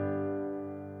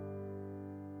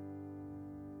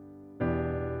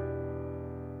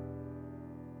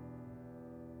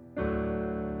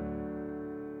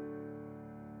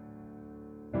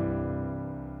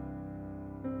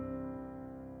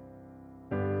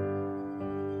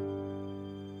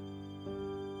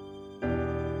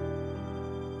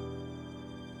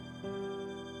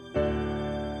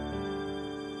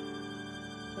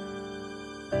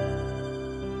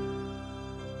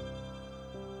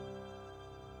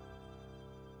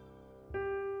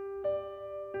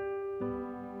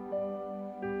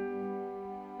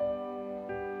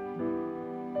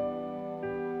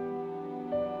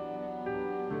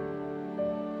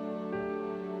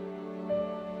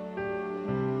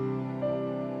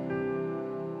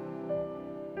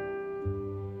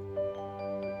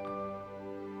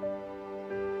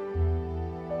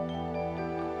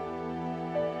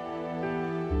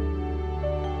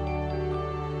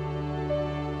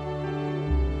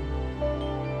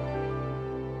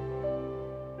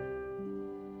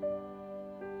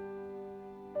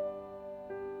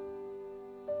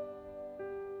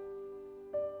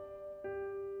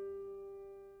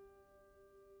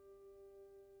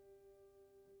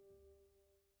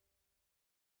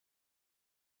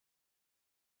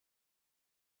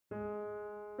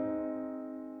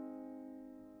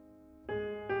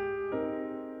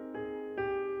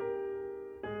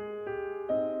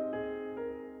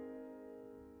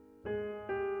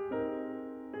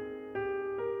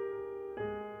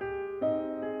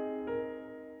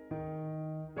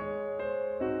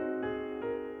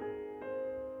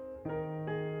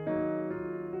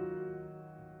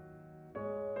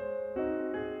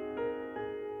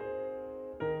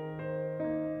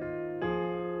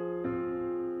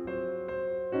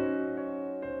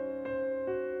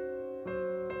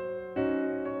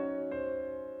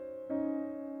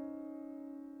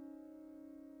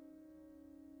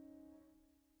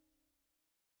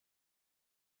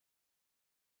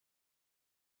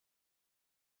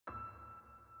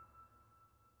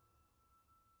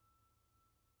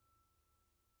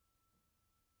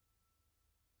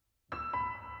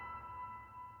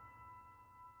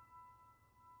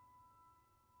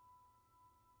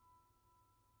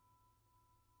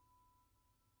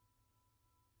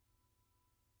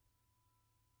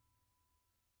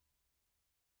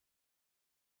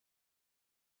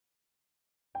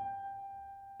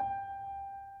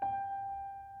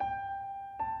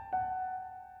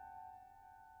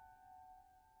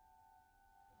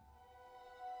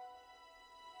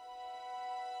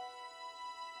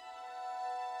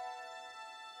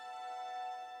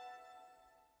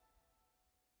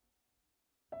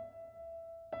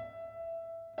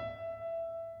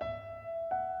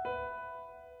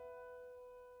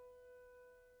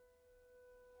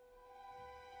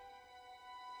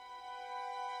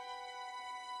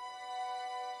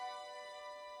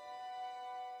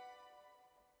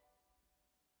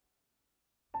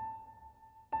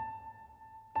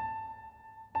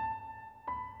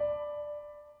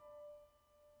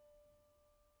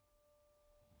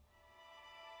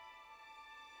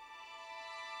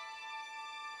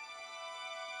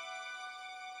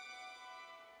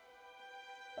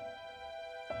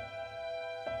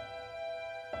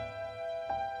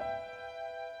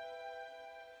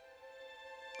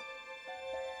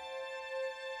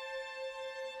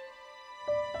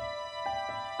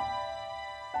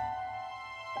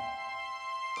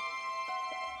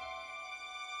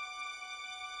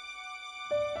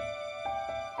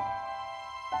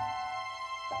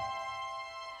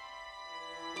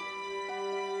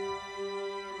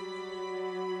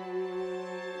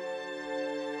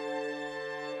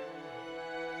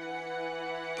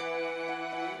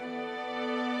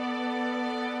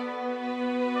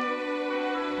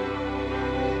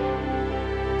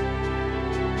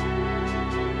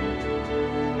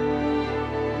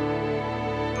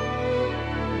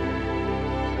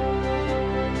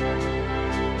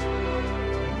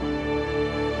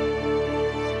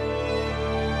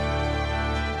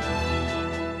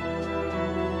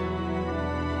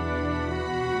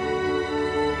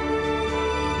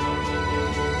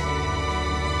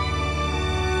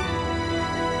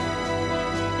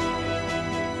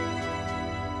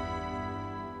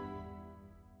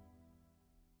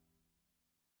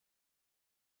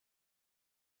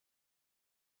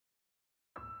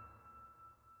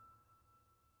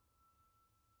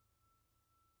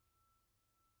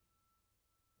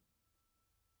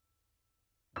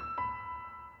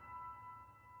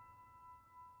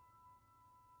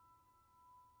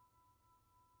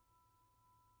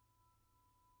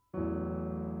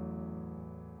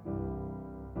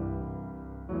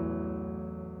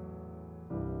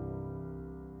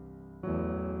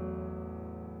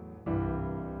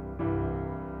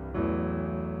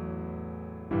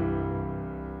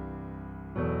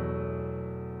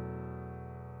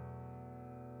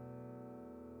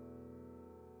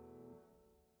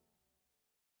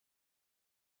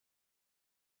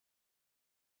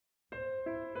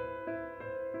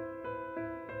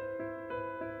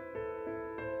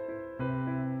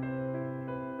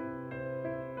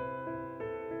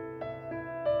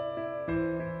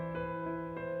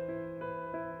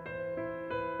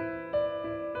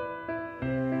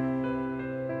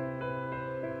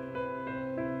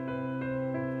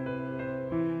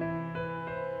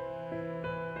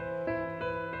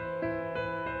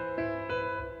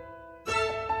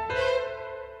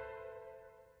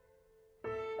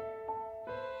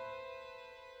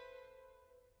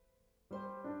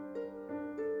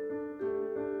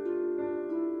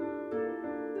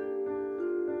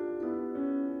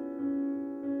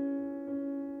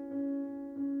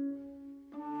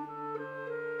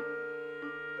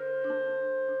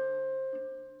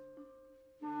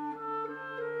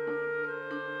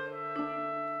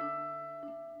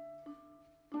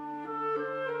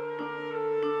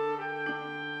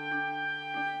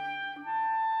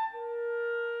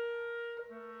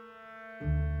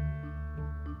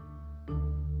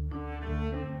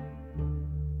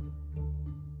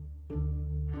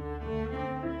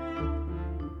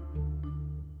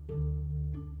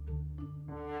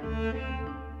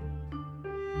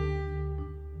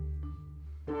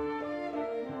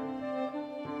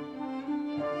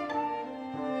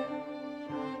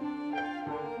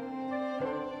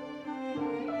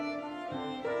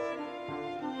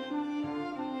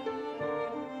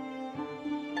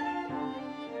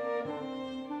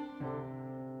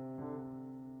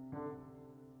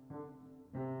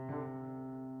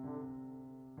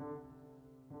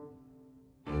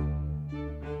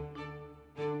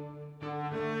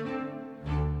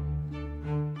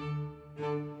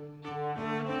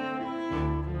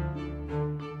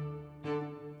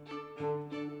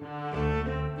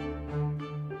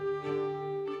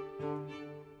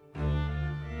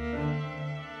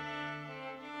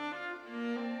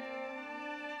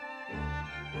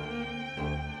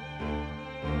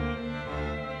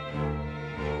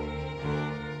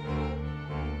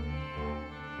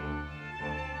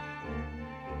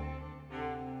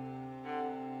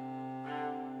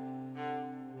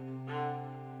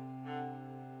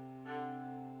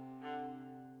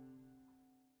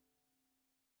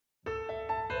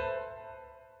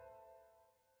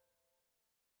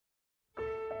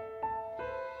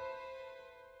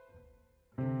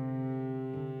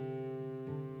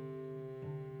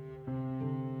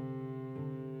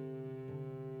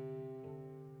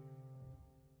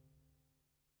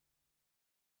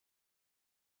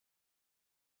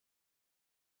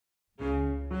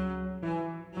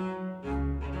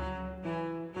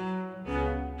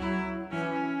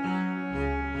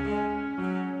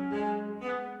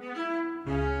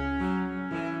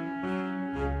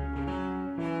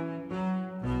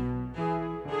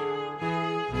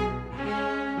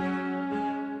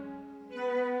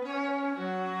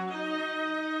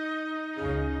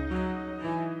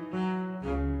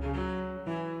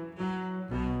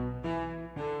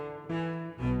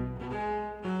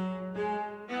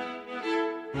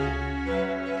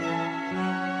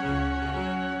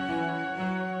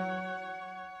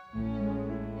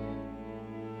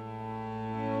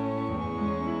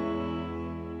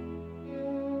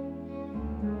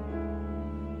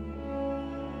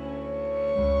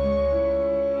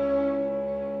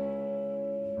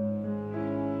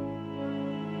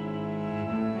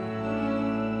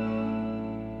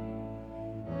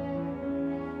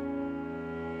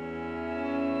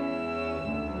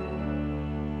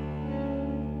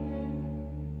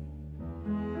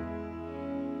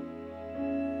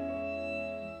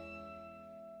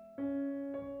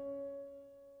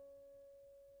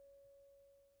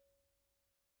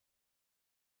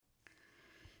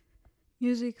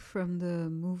 Music from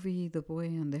the movie The Boy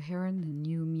and the Heron, a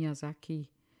new Miyazaki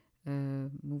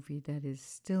movie that is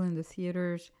still in the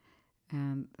theaters,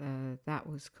 and that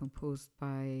was composed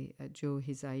by Joe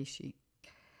Hisaishi.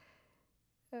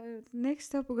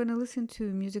 Next up, we're going to listen to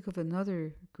music of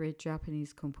another great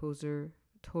Japanese composer,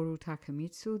 Toru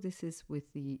Takemitsu. This is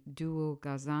with the duo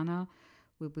Gazana.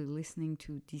 We'll be listening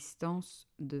to Distance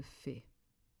de Fée.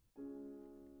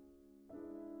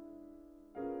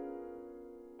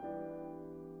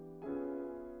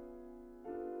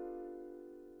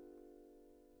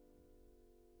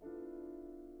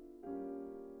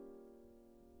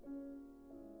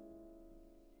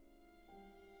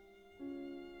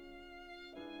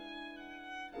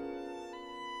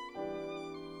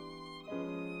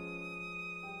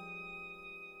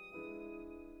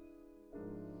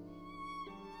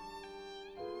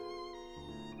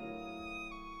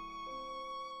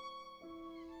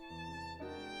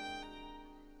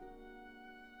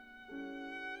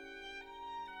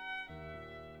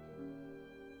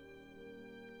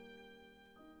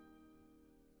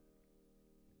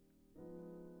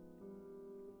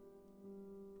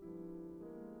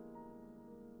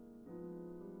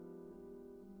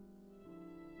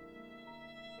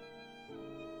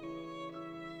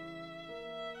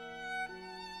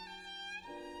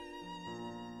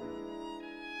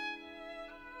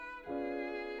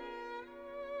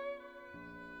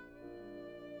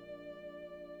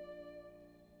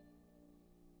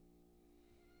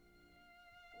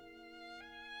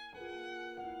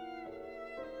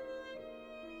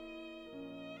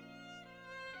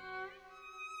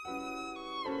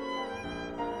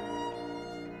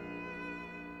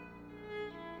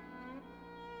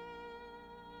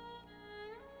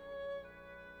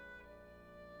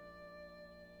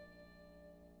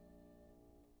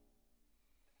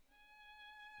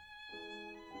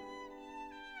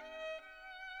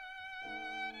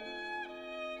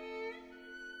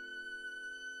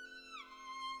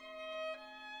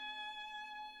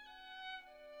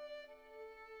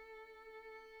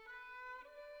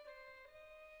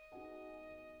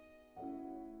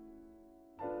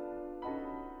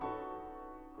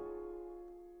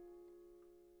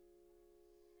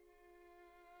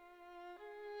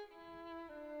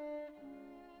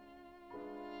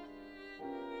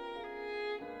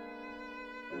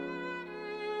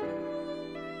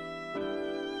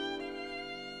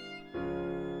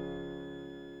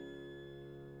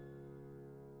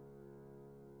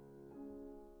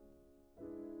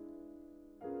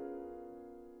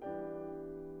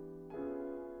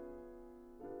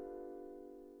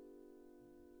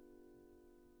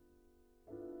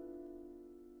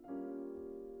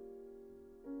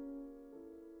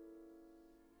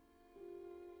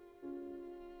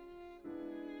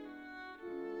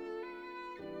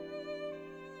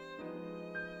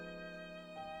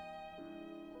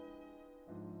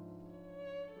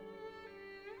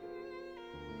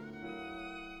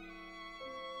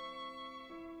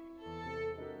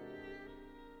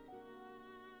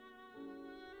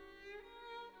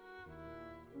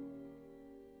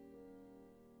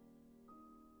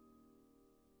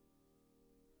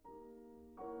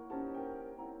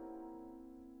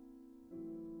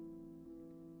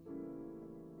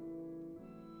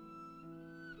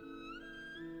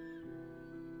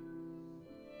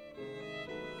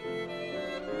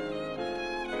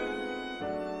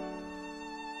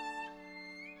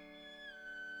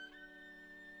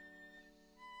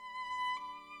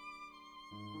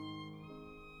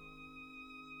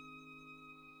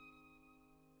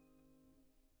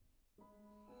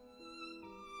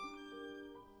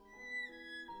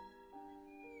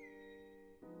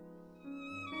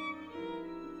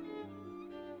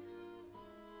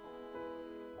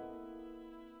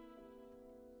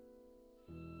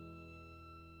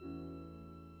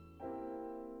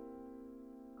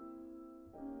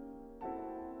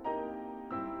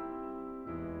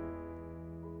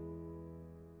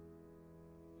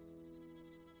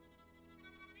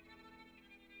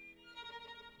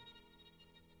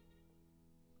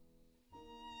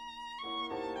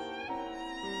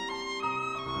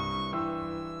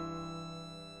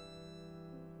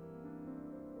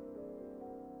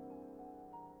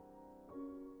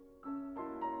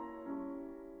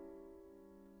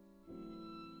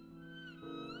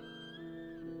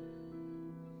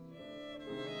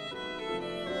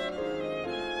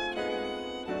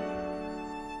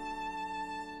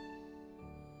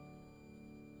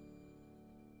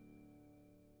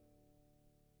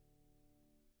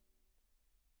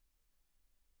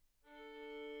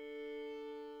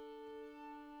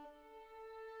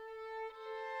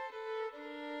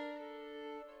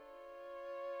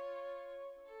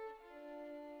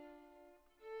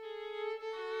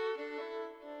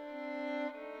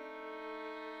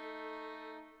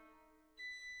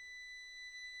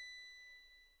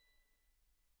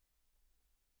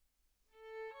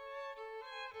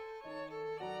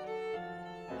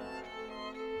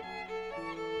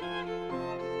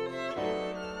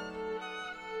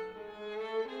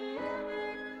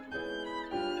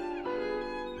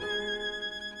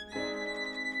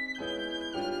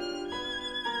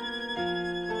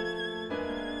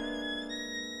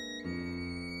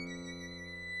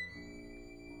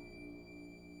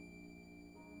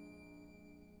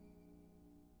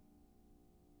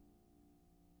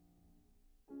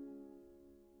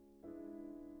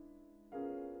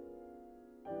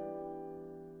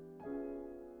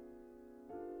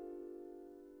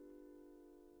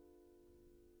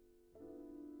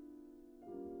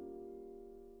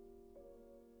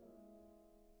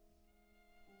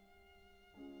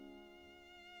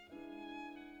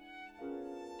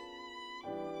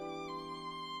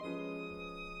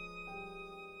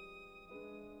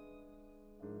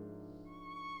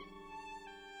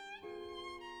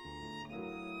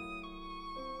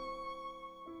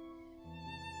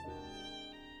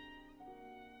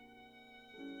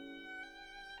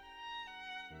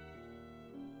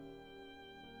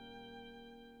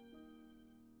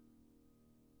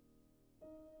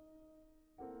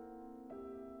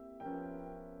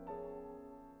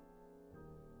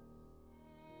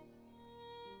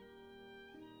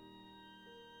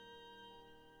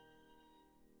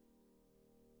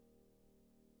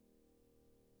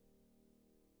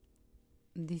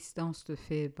 Distance de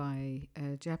Fée by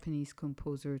Japanese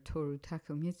composer Toru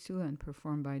Takemitsu and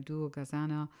performed by Duo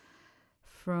Gazana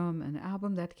from an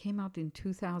album that came out in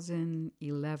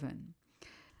 2011.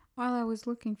 While I was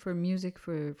looking for music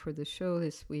for the show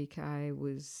this week, I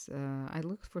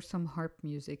looked for some harp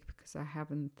music because I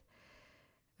haven't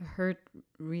heard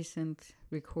recent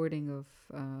recording of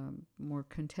more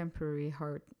contemporary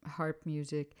harp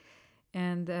music.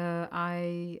 And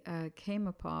I came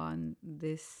upon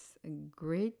this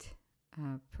great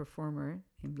performer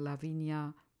named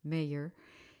Lavinia Meyer,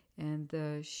 and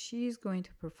she's going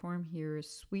to perform here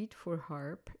Suite for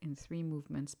Harp in 3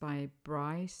 movements by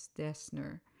Bryce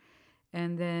Dessner.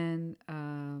 And then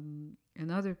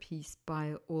another piece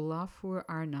by Olafur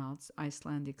Arnalds,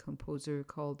 Icelandic composer,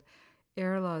 called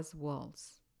Erla's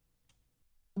Waltz.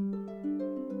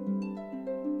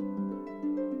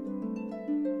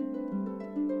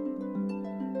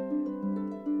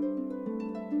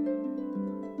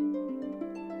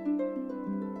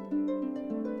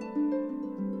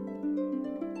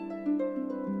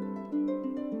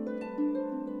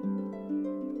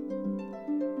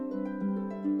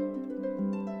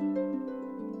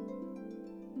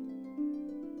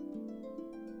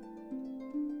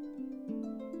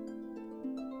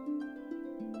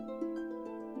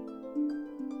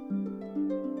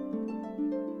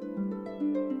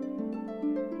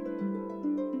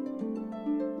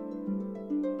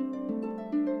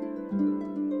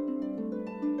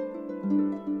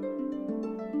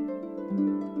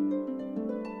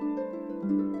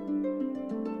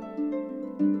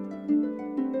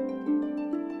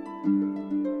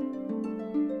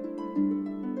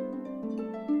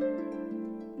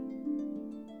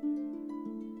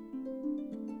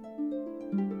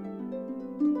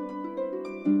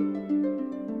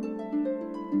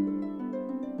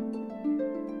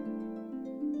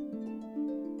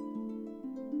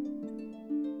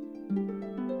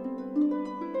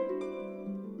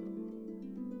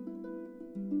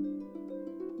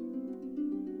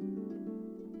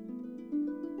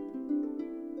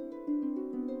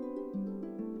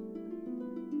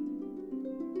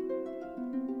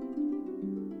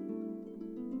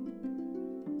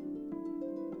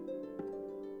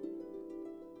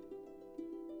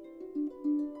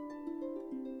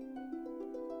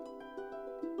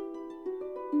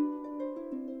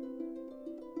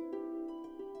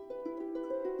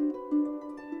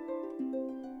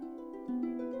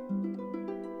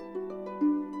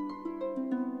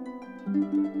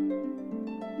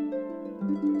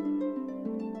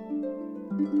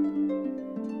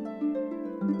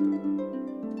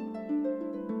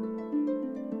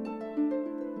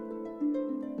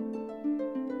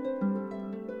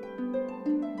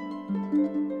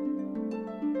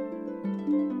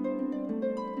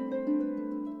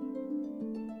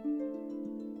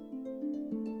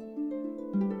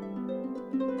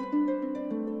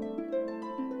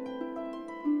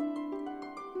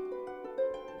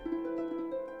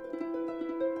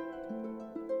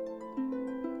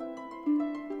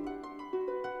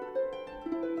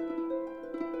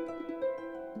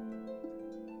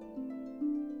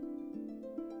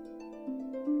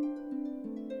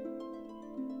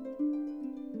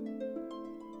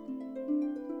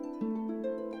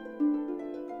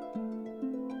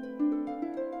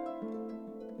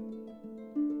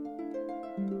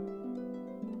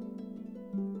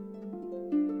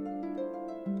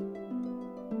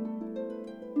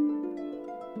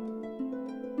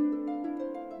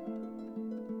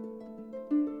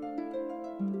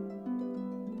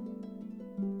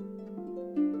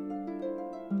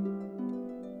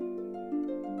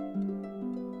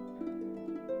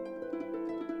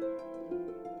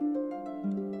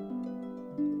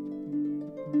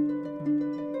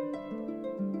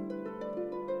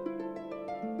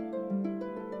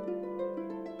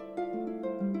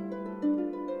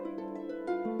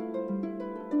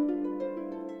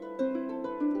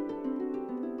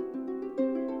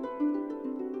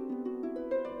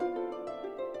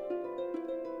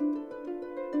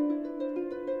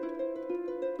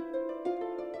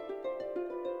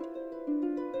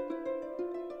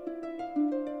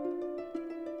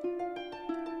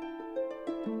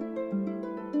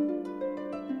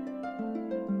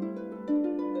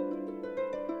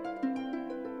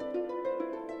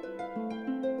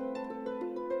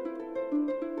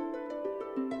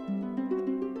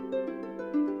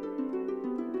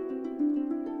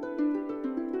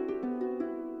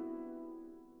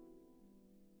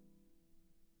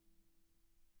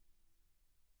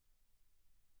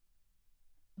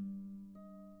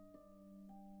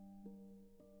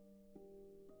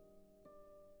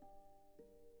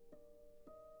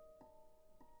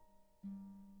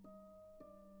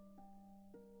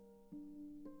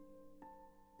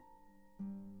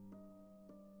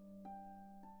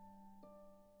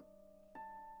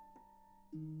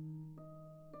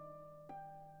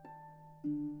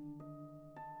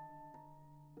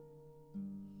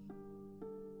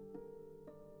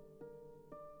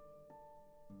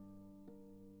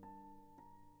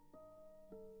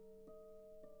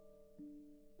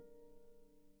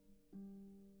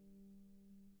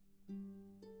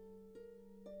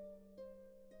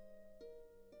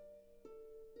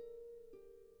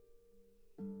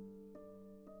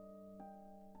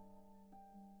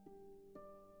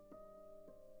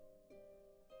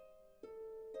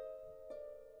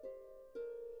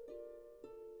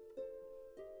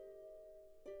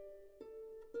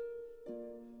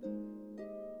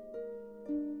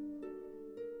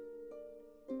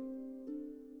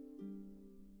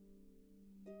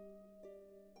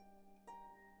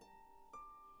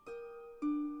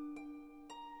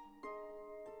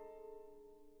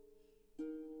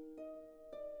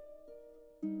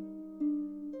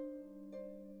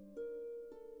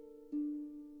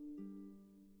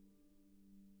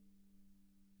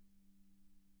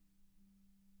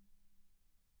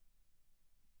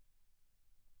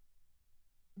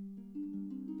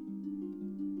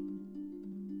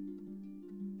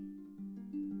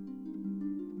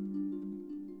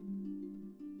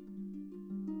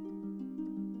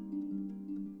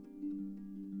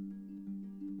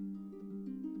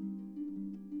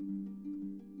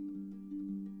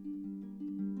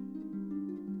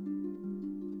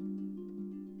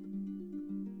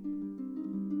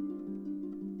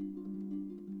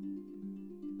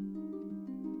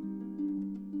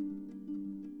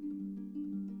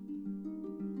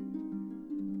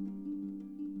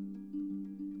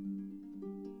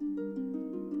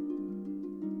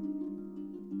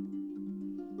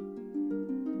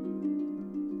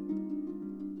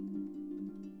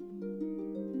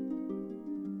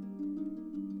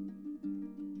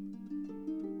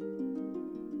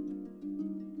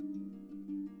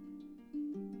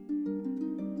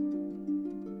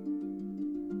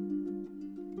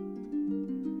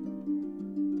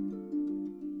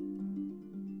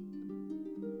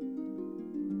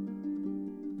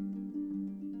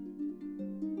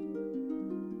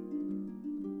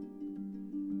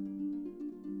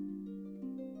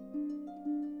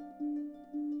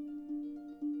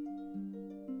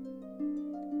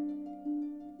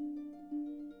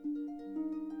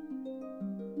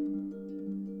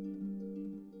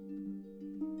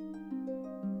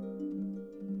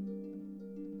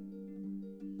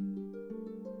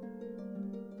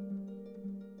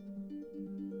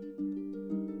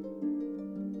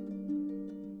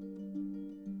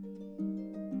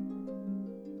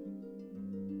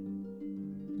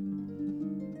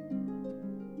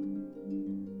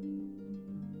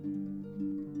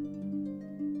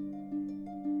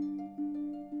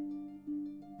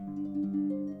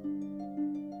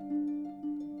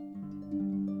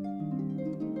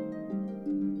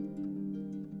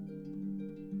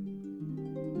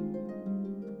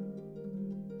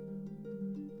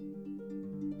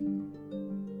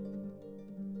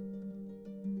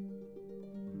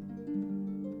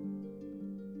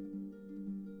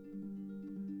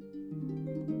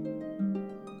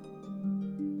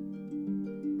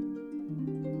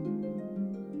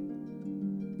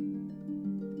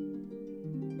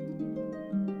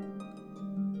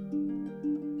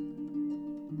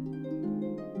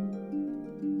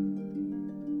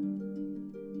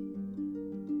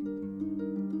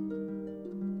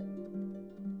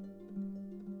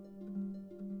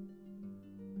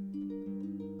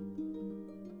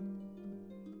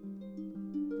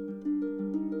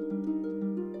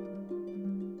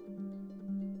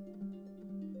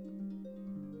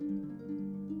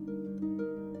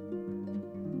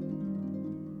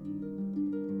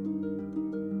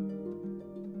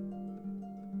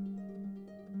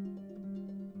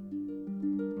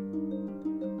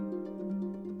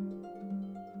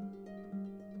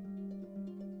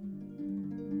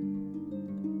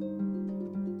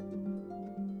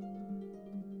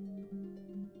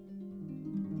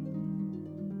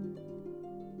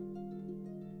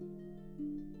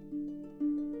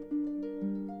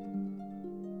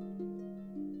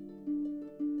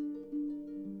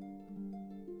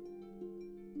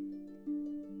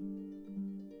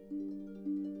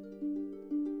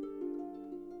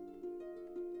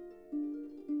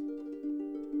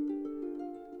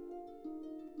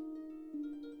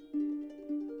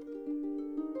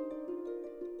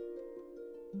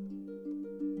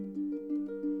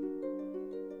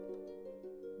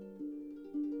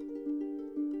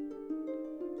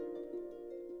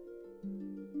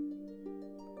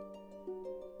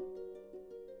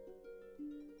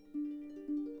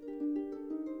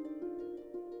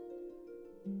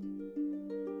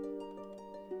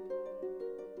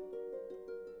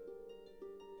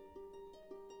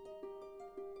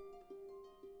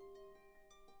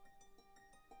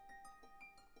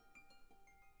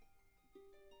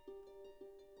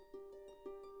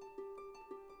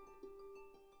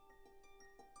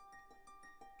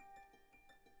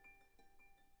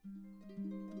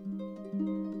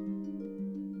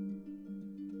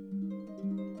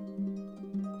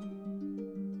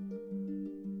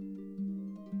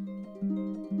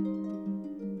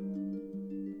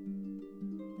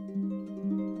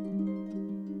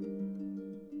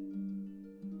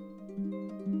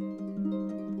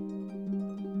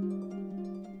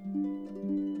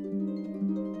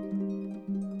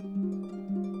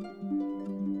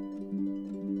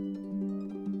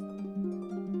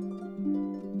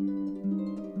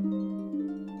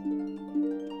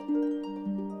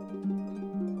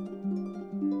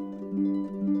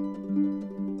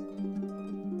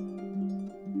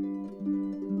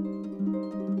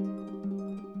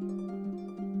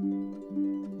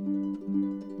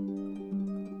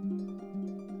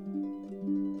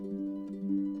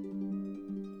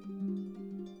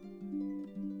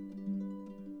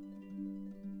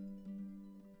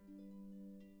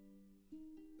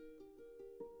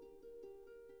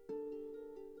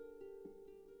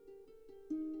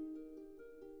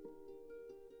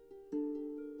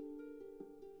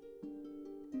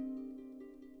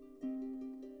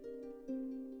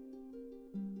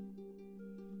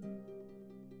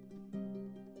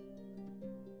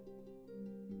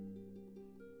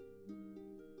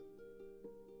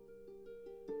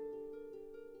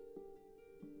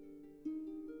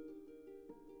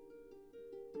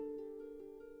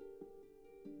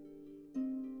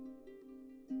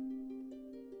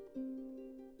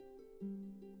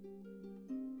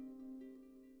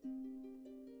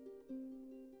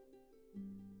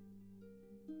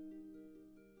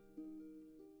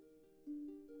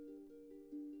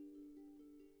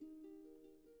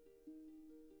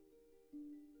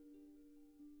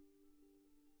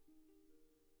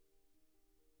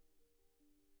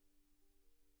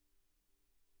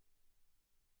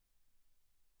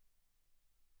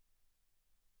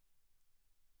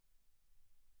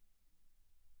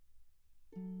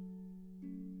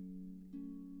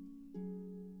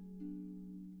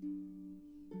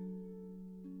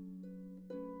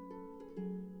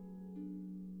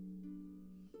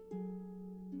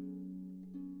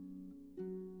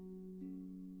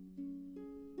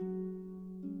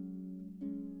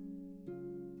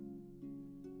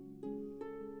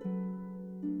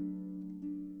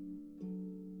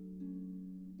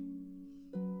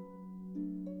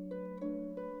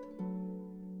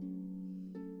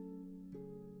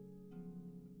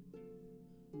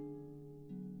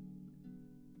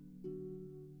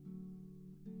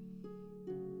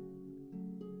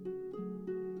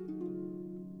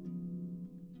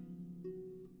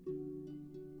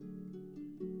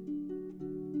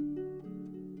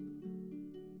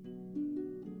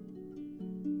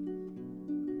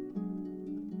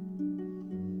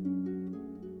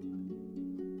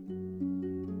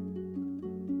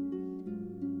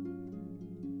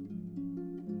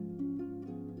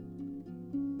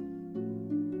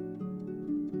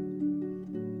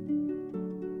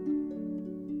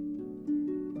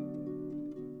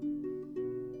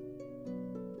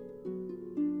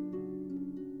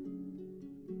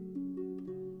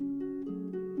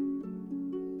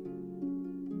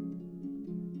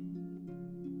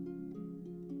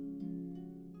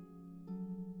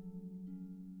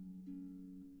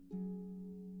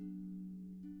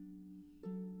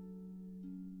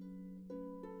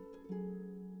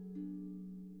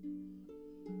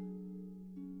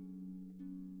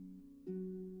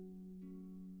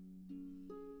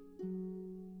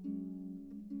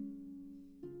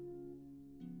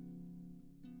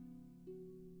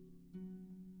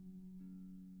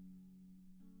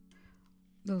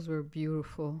 Those were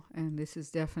beautiful, and this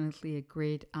is definitely a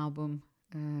great album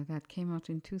that came out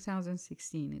in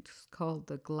 2016. It's called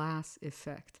The Glass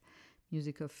Effect,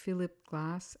 music of Philip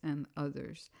Glass and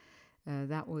others.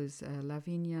 That was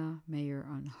Lavinia Mayer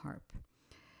on harp.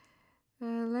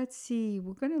 Let's see,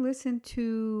 we're going to listen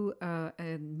to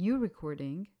a new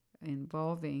recording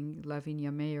involving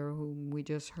Lavinia Mayer, whom we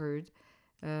just heard.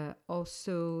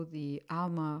 Also, the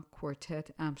Alma Quartet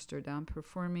Amsterdam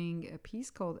performing a piece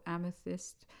called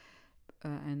Amethyst,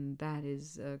 and that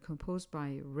is composed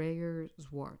by Rayer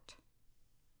Zwart.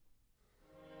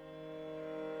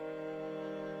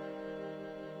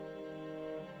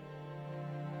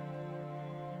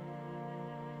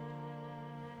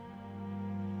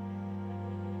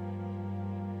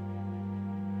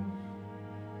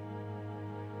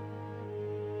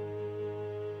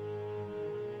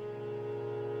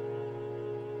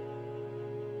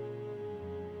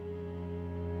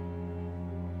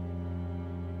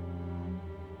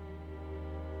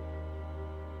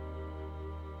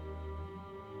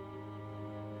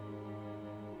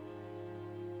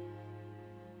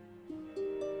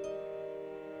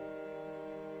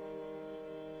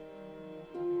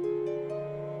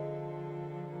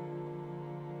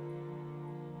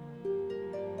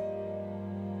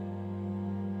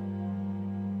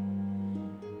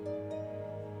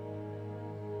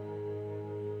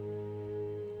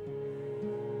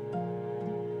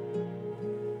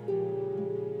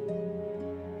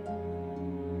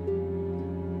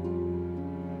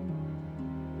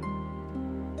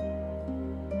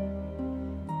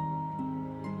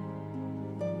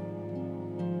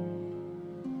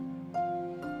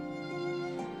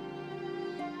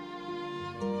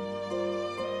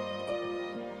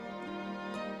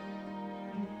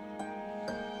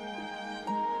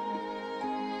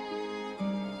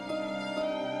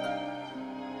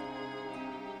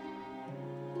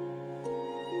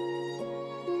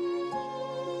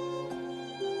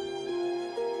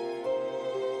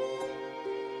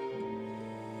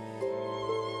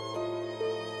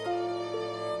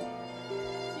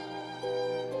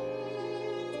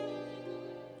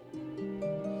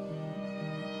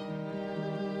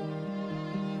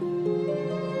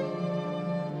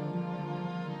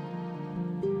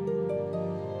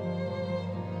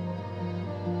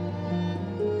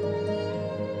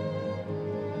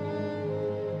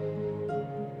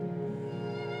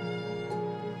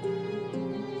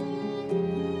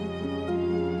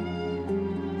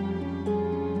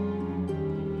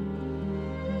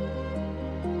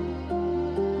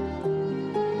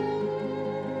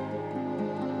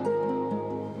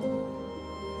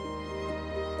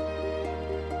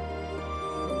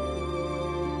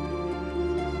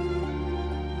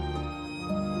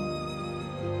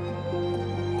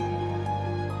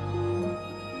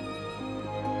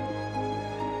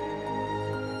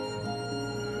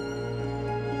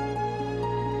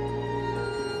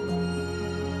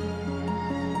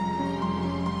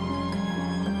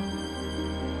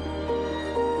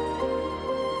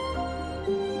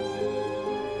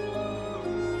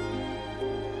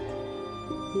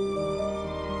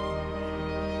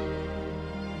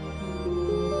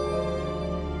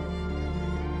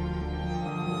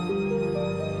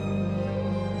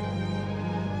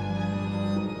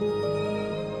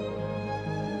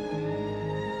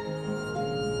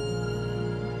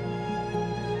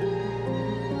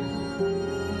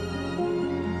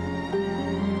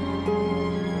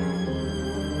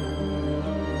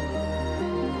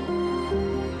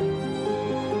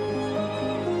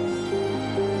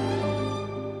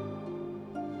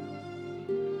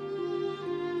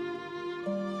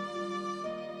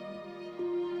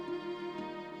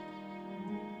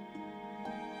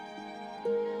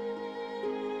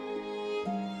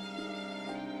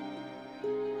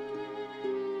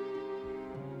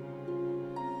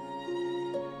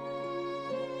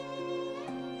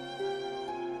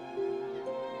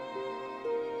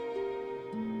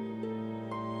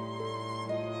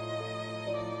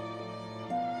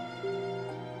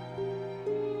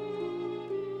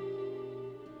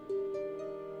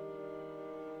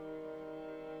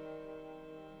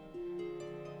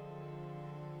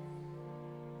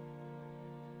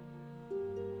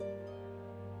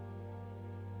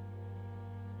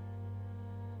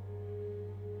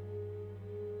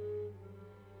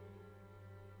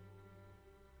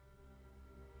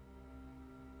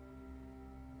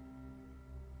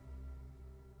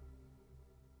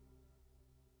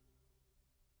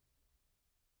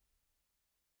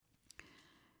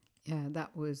 Yeah,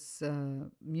 that was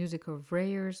music of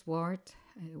Reyers Wart.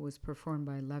 It was performed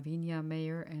by Lavinia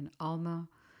Mayer and Alma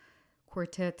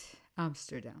Quartet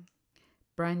Amsterdam.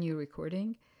 Brand new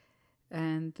recording.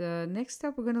 And next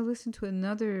up, we're going to listen to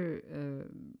another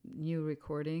new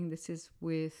recording. This is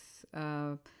with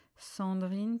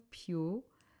Sandrine Piot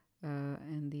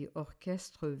and the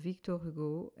Orchestre Victor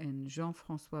Hugo and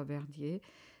Jean-François Verdier.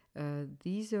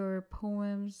 These are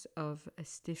poems of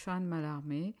Stéphane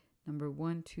Mallarmé, number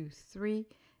 1, 2, 3,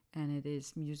 and it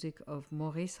is music of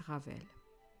Maurice Ravel.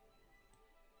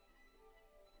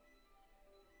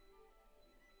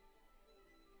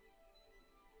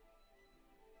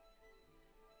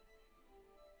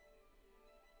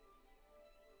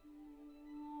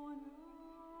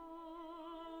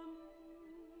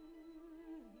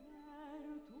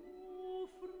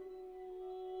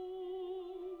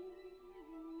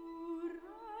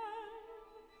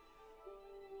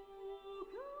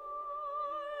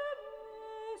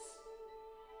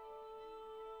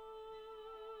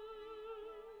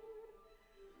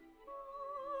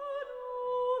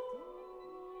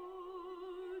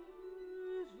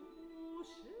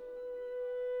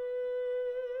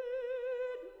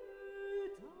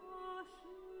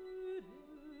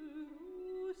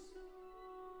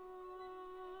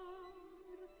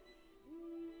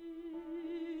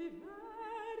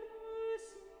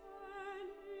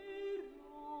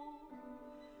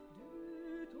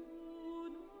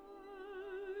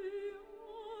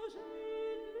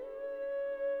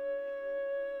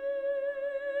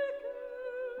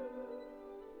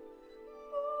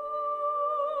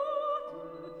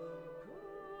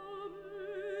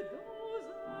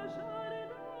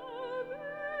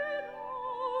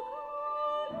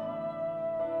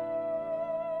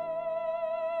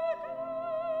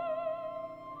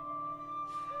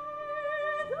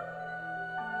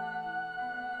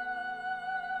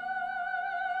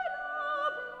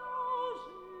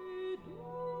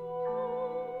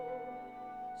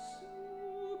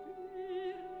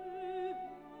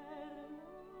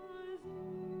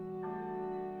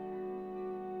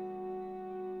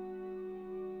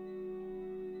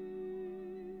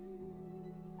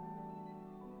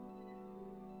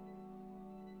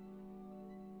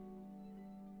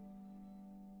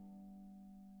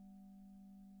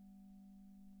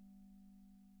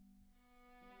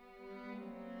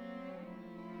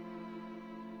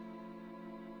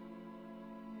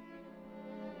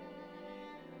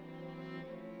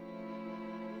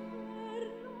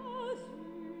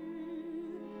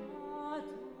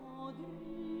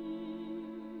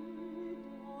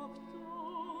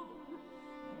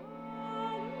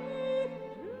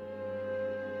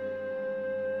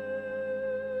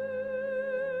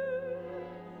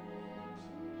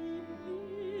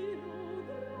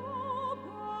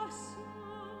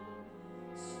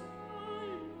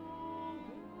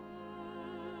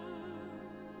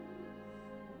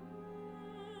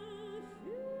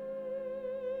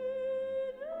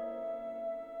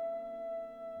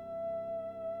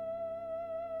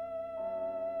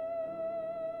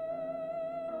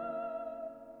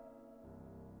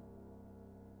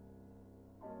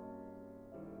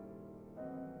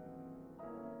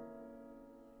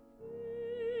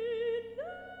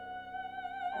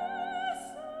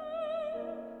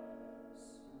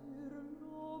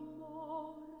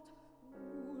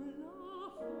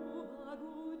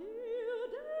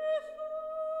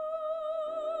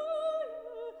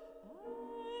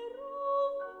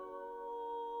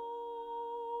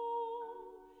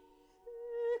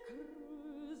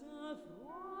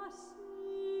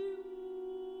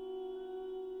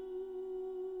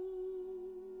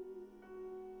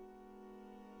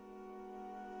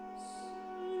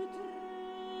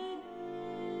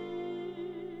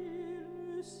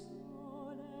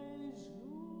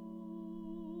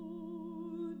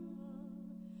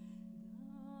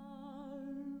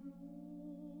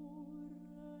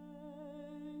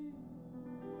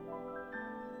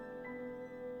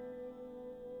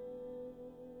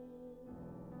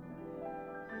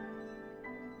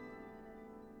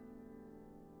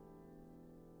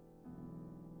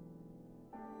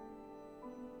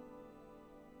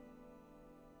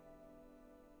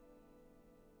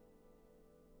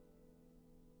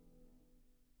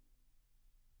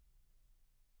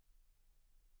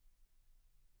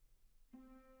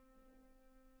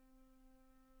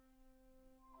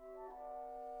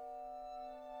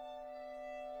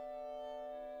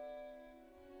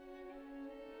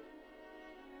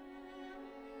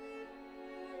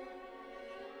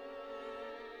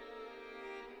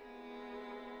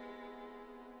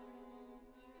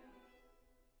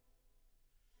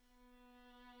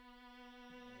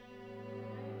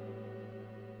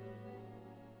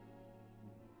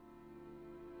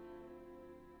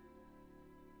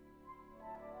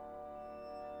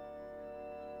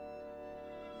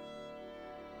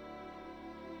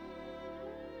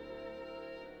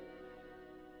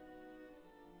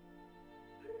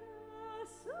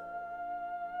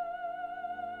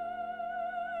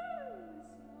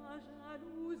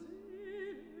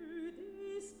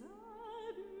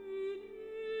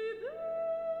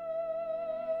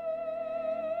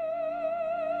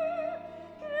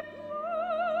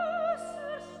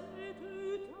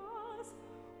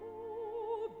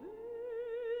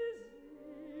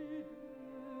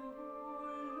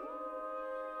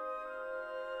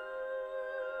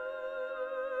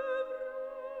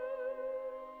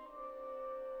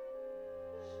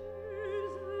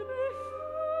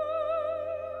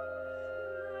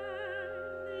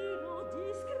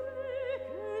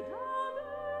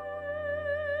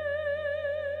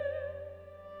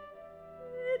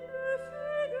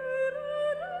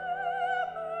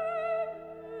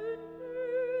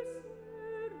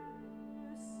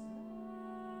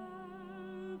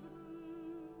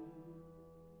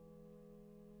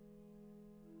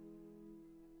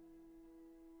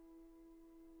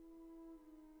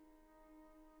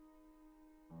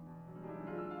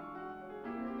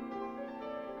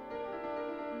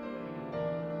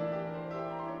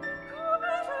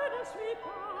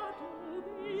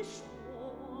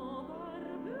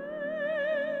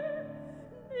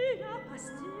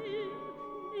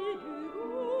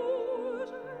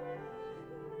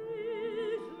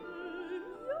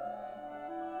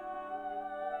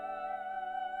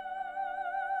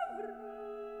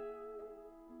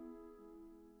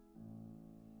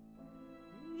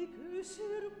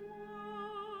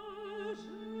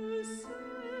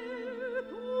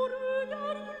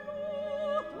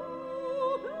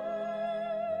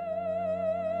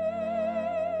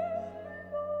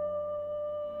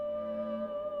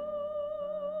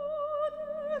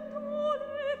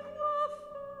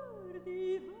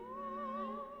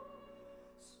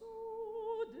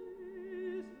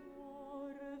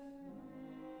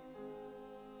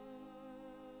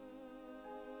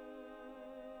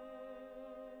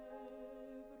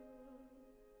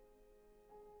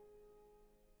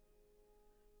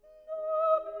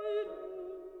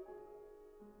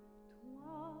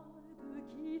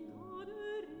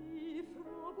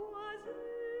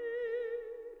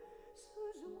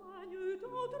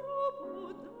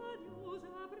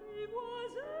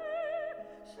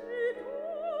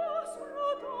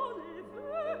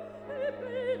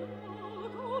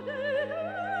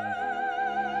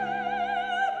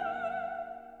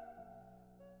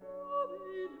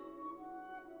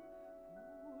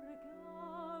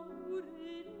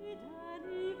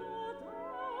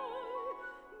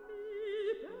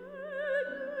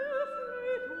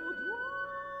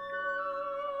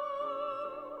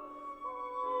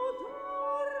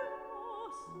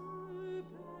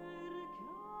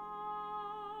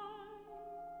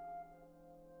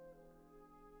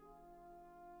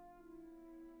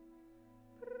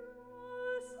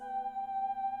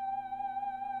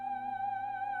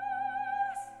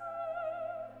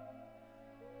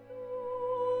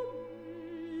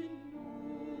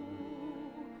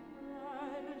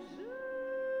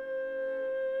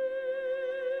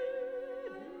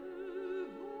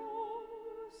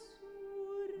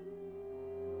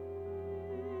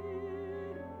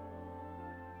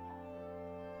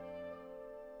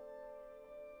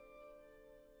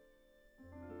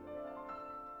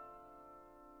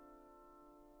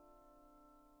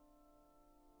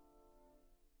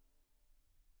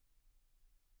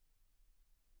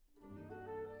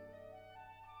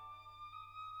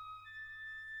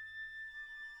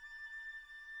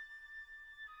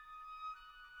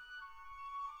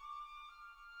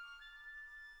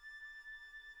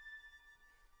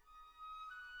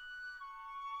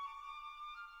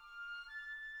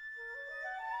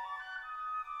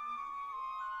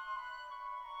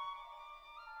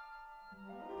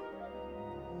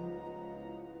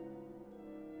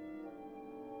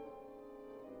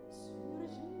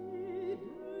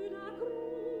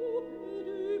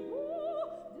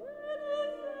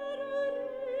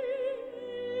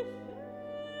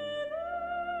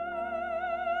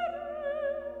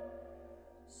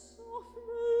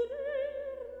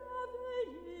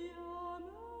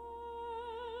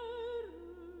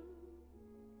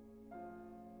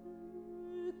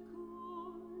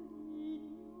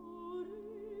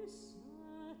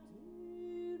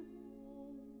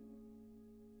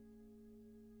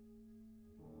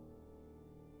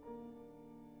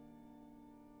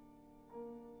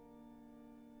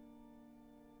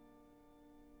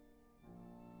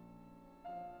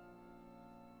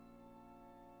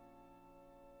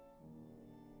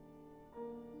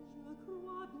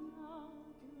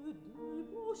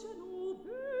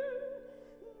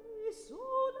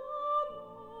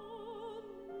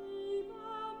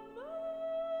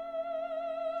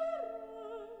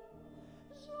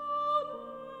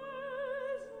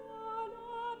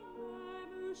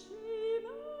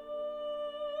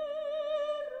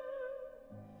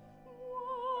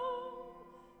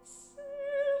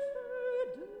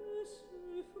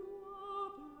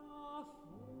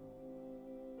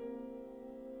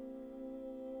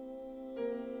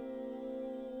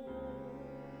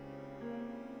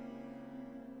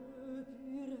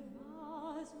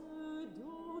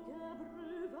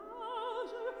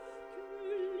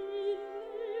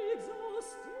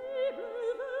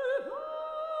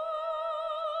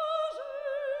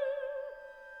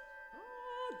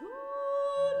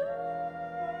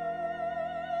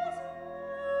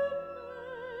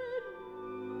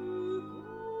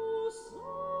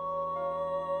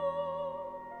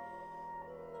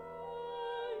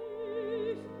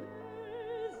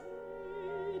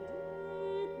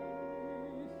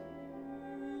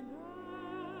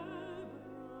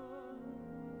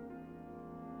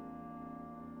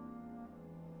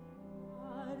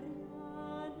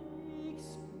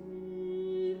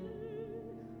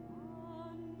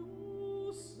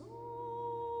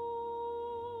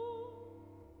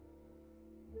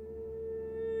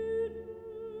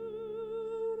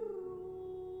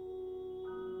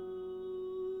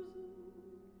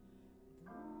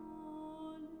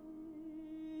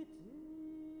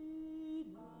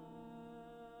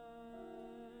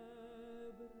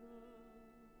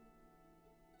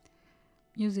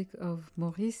 Music of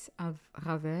Maurice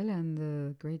Ravel and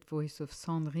the great voice of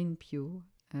Sandrine Piau,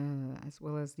 as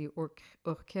well as the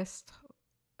orchestre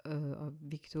of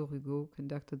Victor Hugo,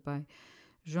 conducted by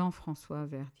Jean-François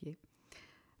Verdier.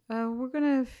 We're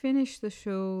going to finish the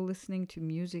show listening to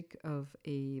music of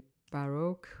a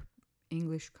Baroque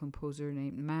English composer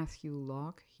named Matthew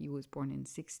Locke. He was born in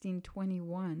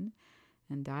 1621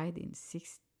 and died in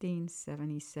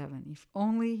 1677. If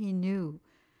only he knew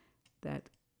that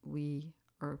we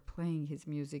are playing his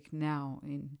music now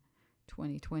in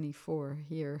 2024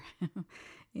 here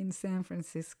in San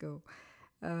Francisco.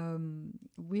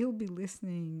 We'll be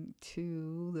listening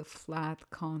to the Flat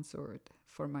Consort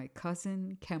for My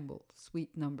Cousin Kemble,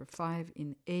 Suite number 5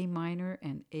 in A minor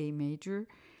and A major.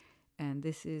 And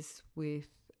this is with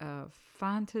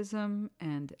Phantasm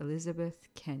and Elizabeth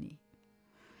Kenny.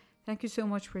 Thank you so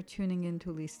much for tuning in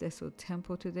to Listesso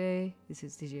Tempo today. This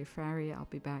is DJ Fari. I'll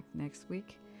be back next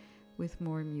week with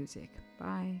more music.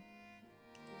 Bye.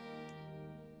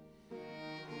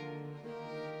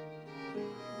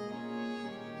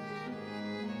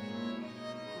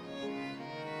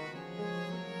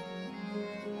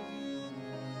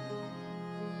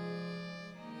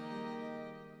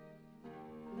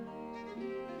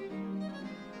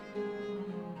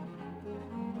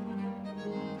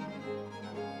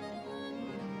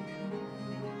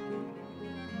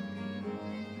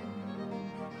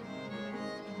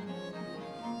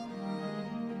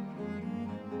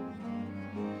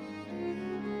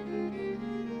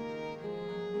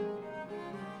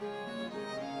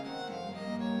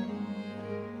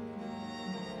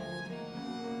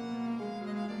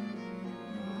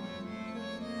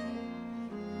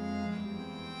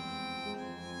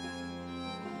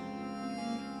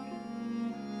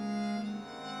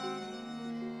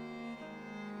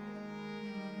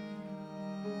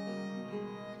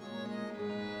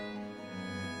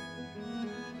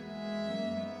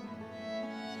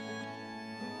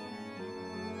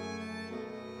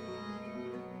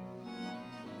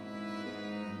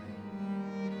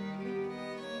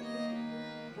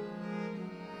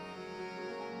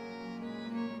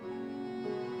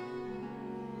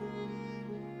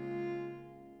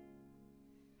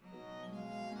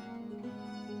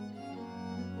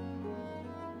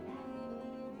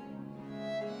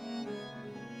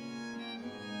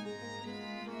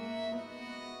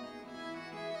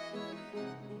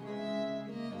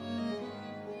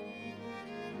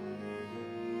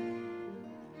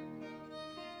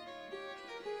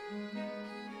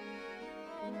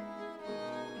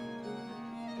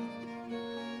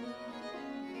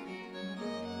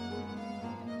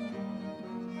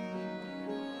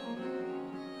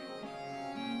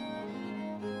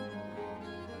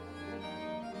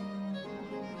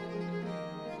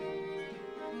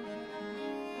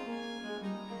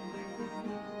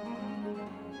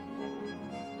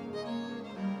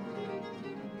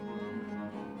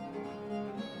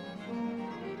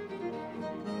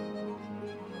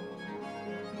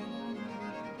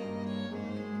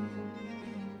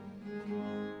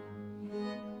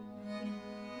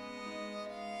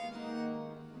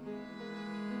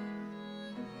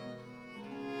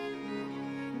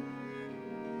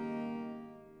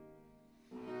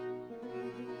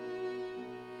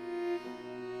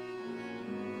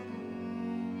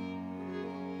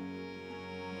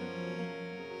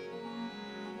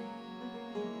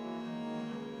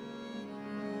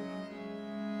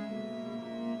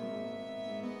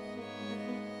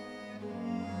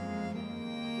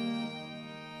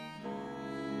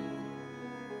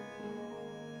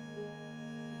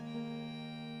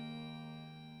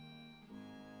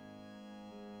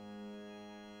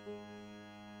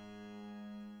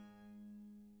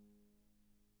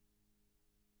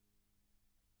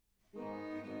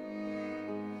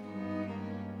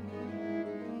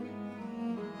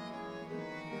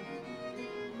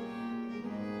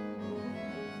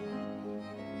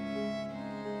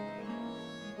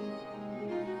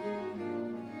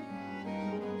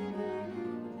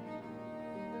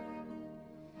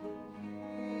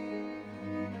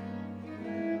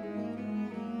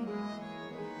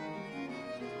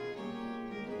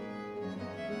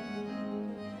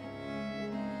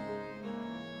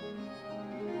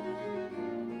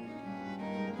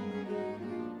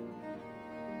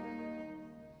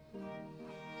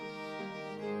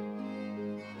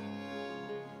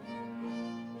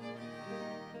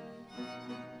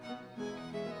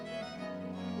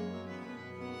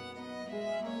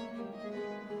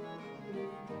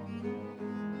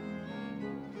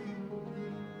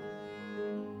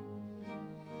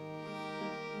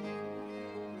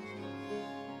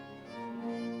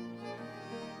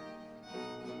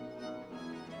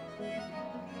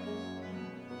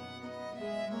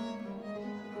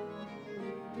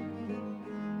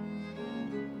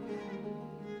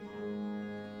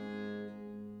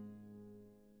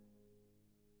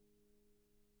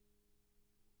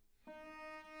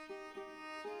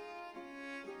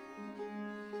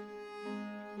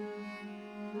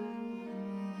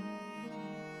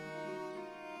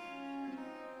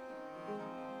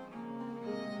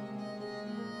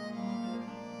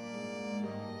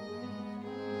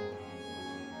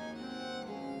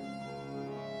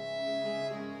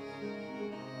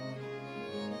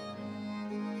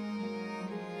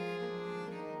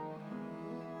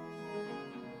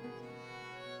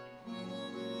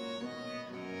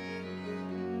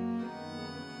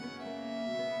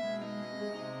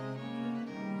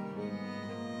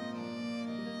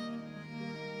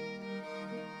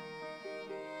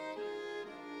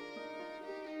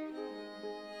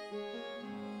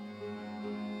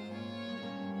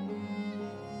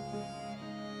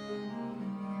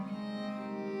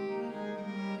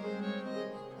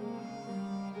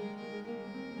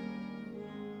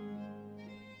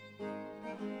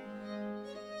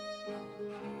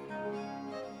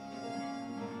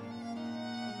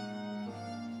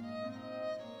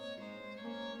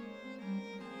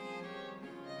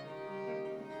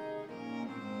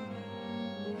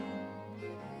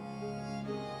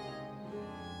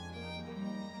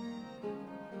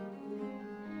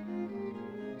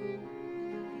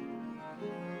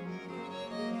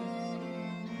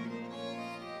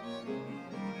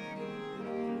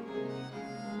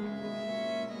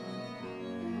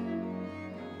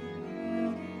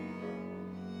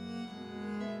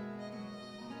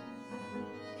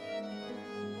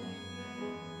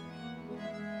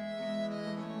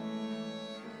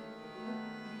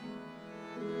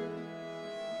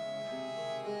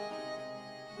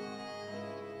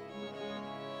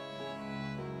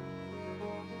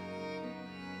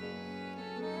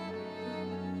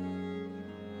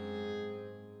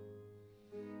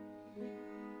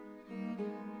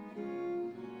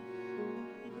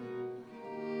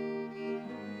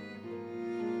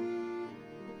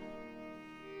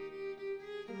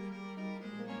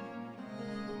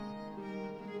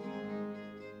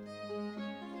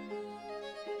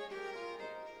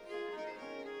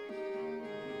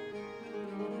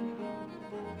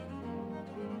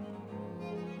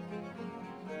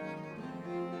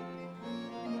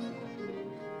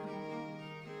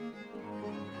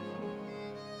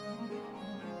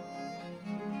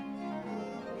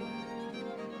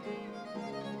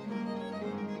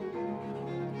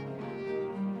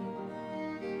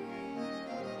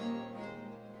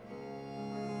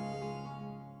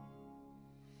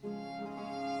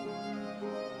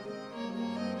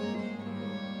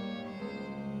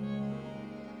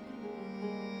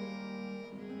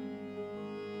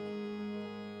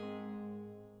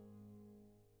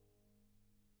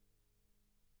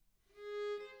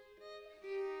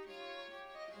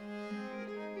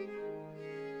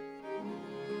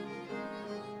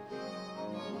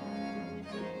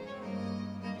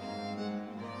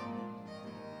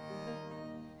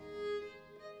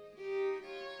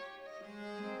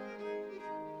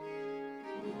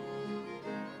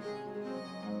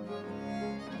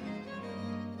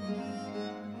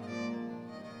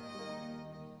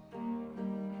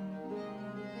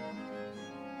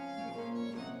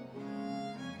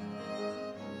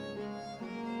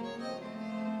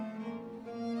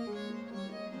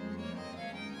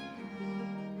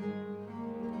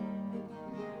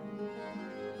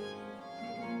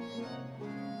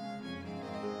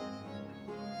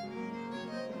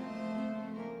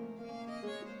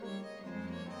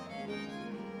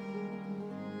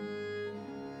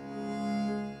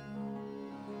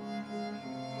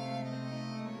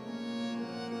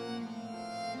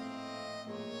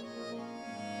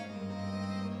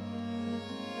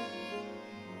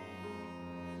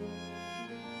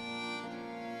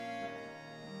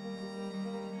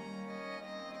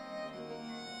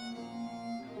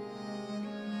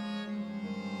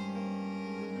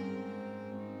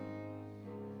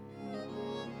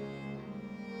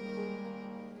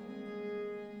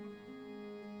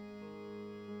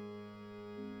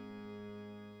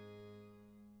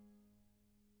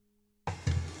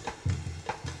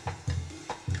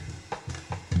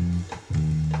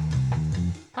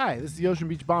 Hi, this is the Ocean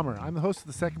Beach Bomber. I'm the host of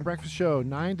the Second Breakfast Show,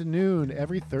 9 to noon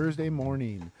every Thursday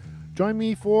morning. Join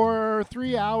me for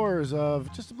 3 hours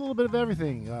of just a little bit of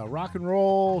everything, rock and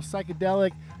roll,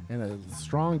 psychedelic, and a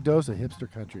strong dose of hipster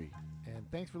country. And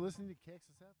thanks for listening to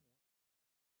KXSF.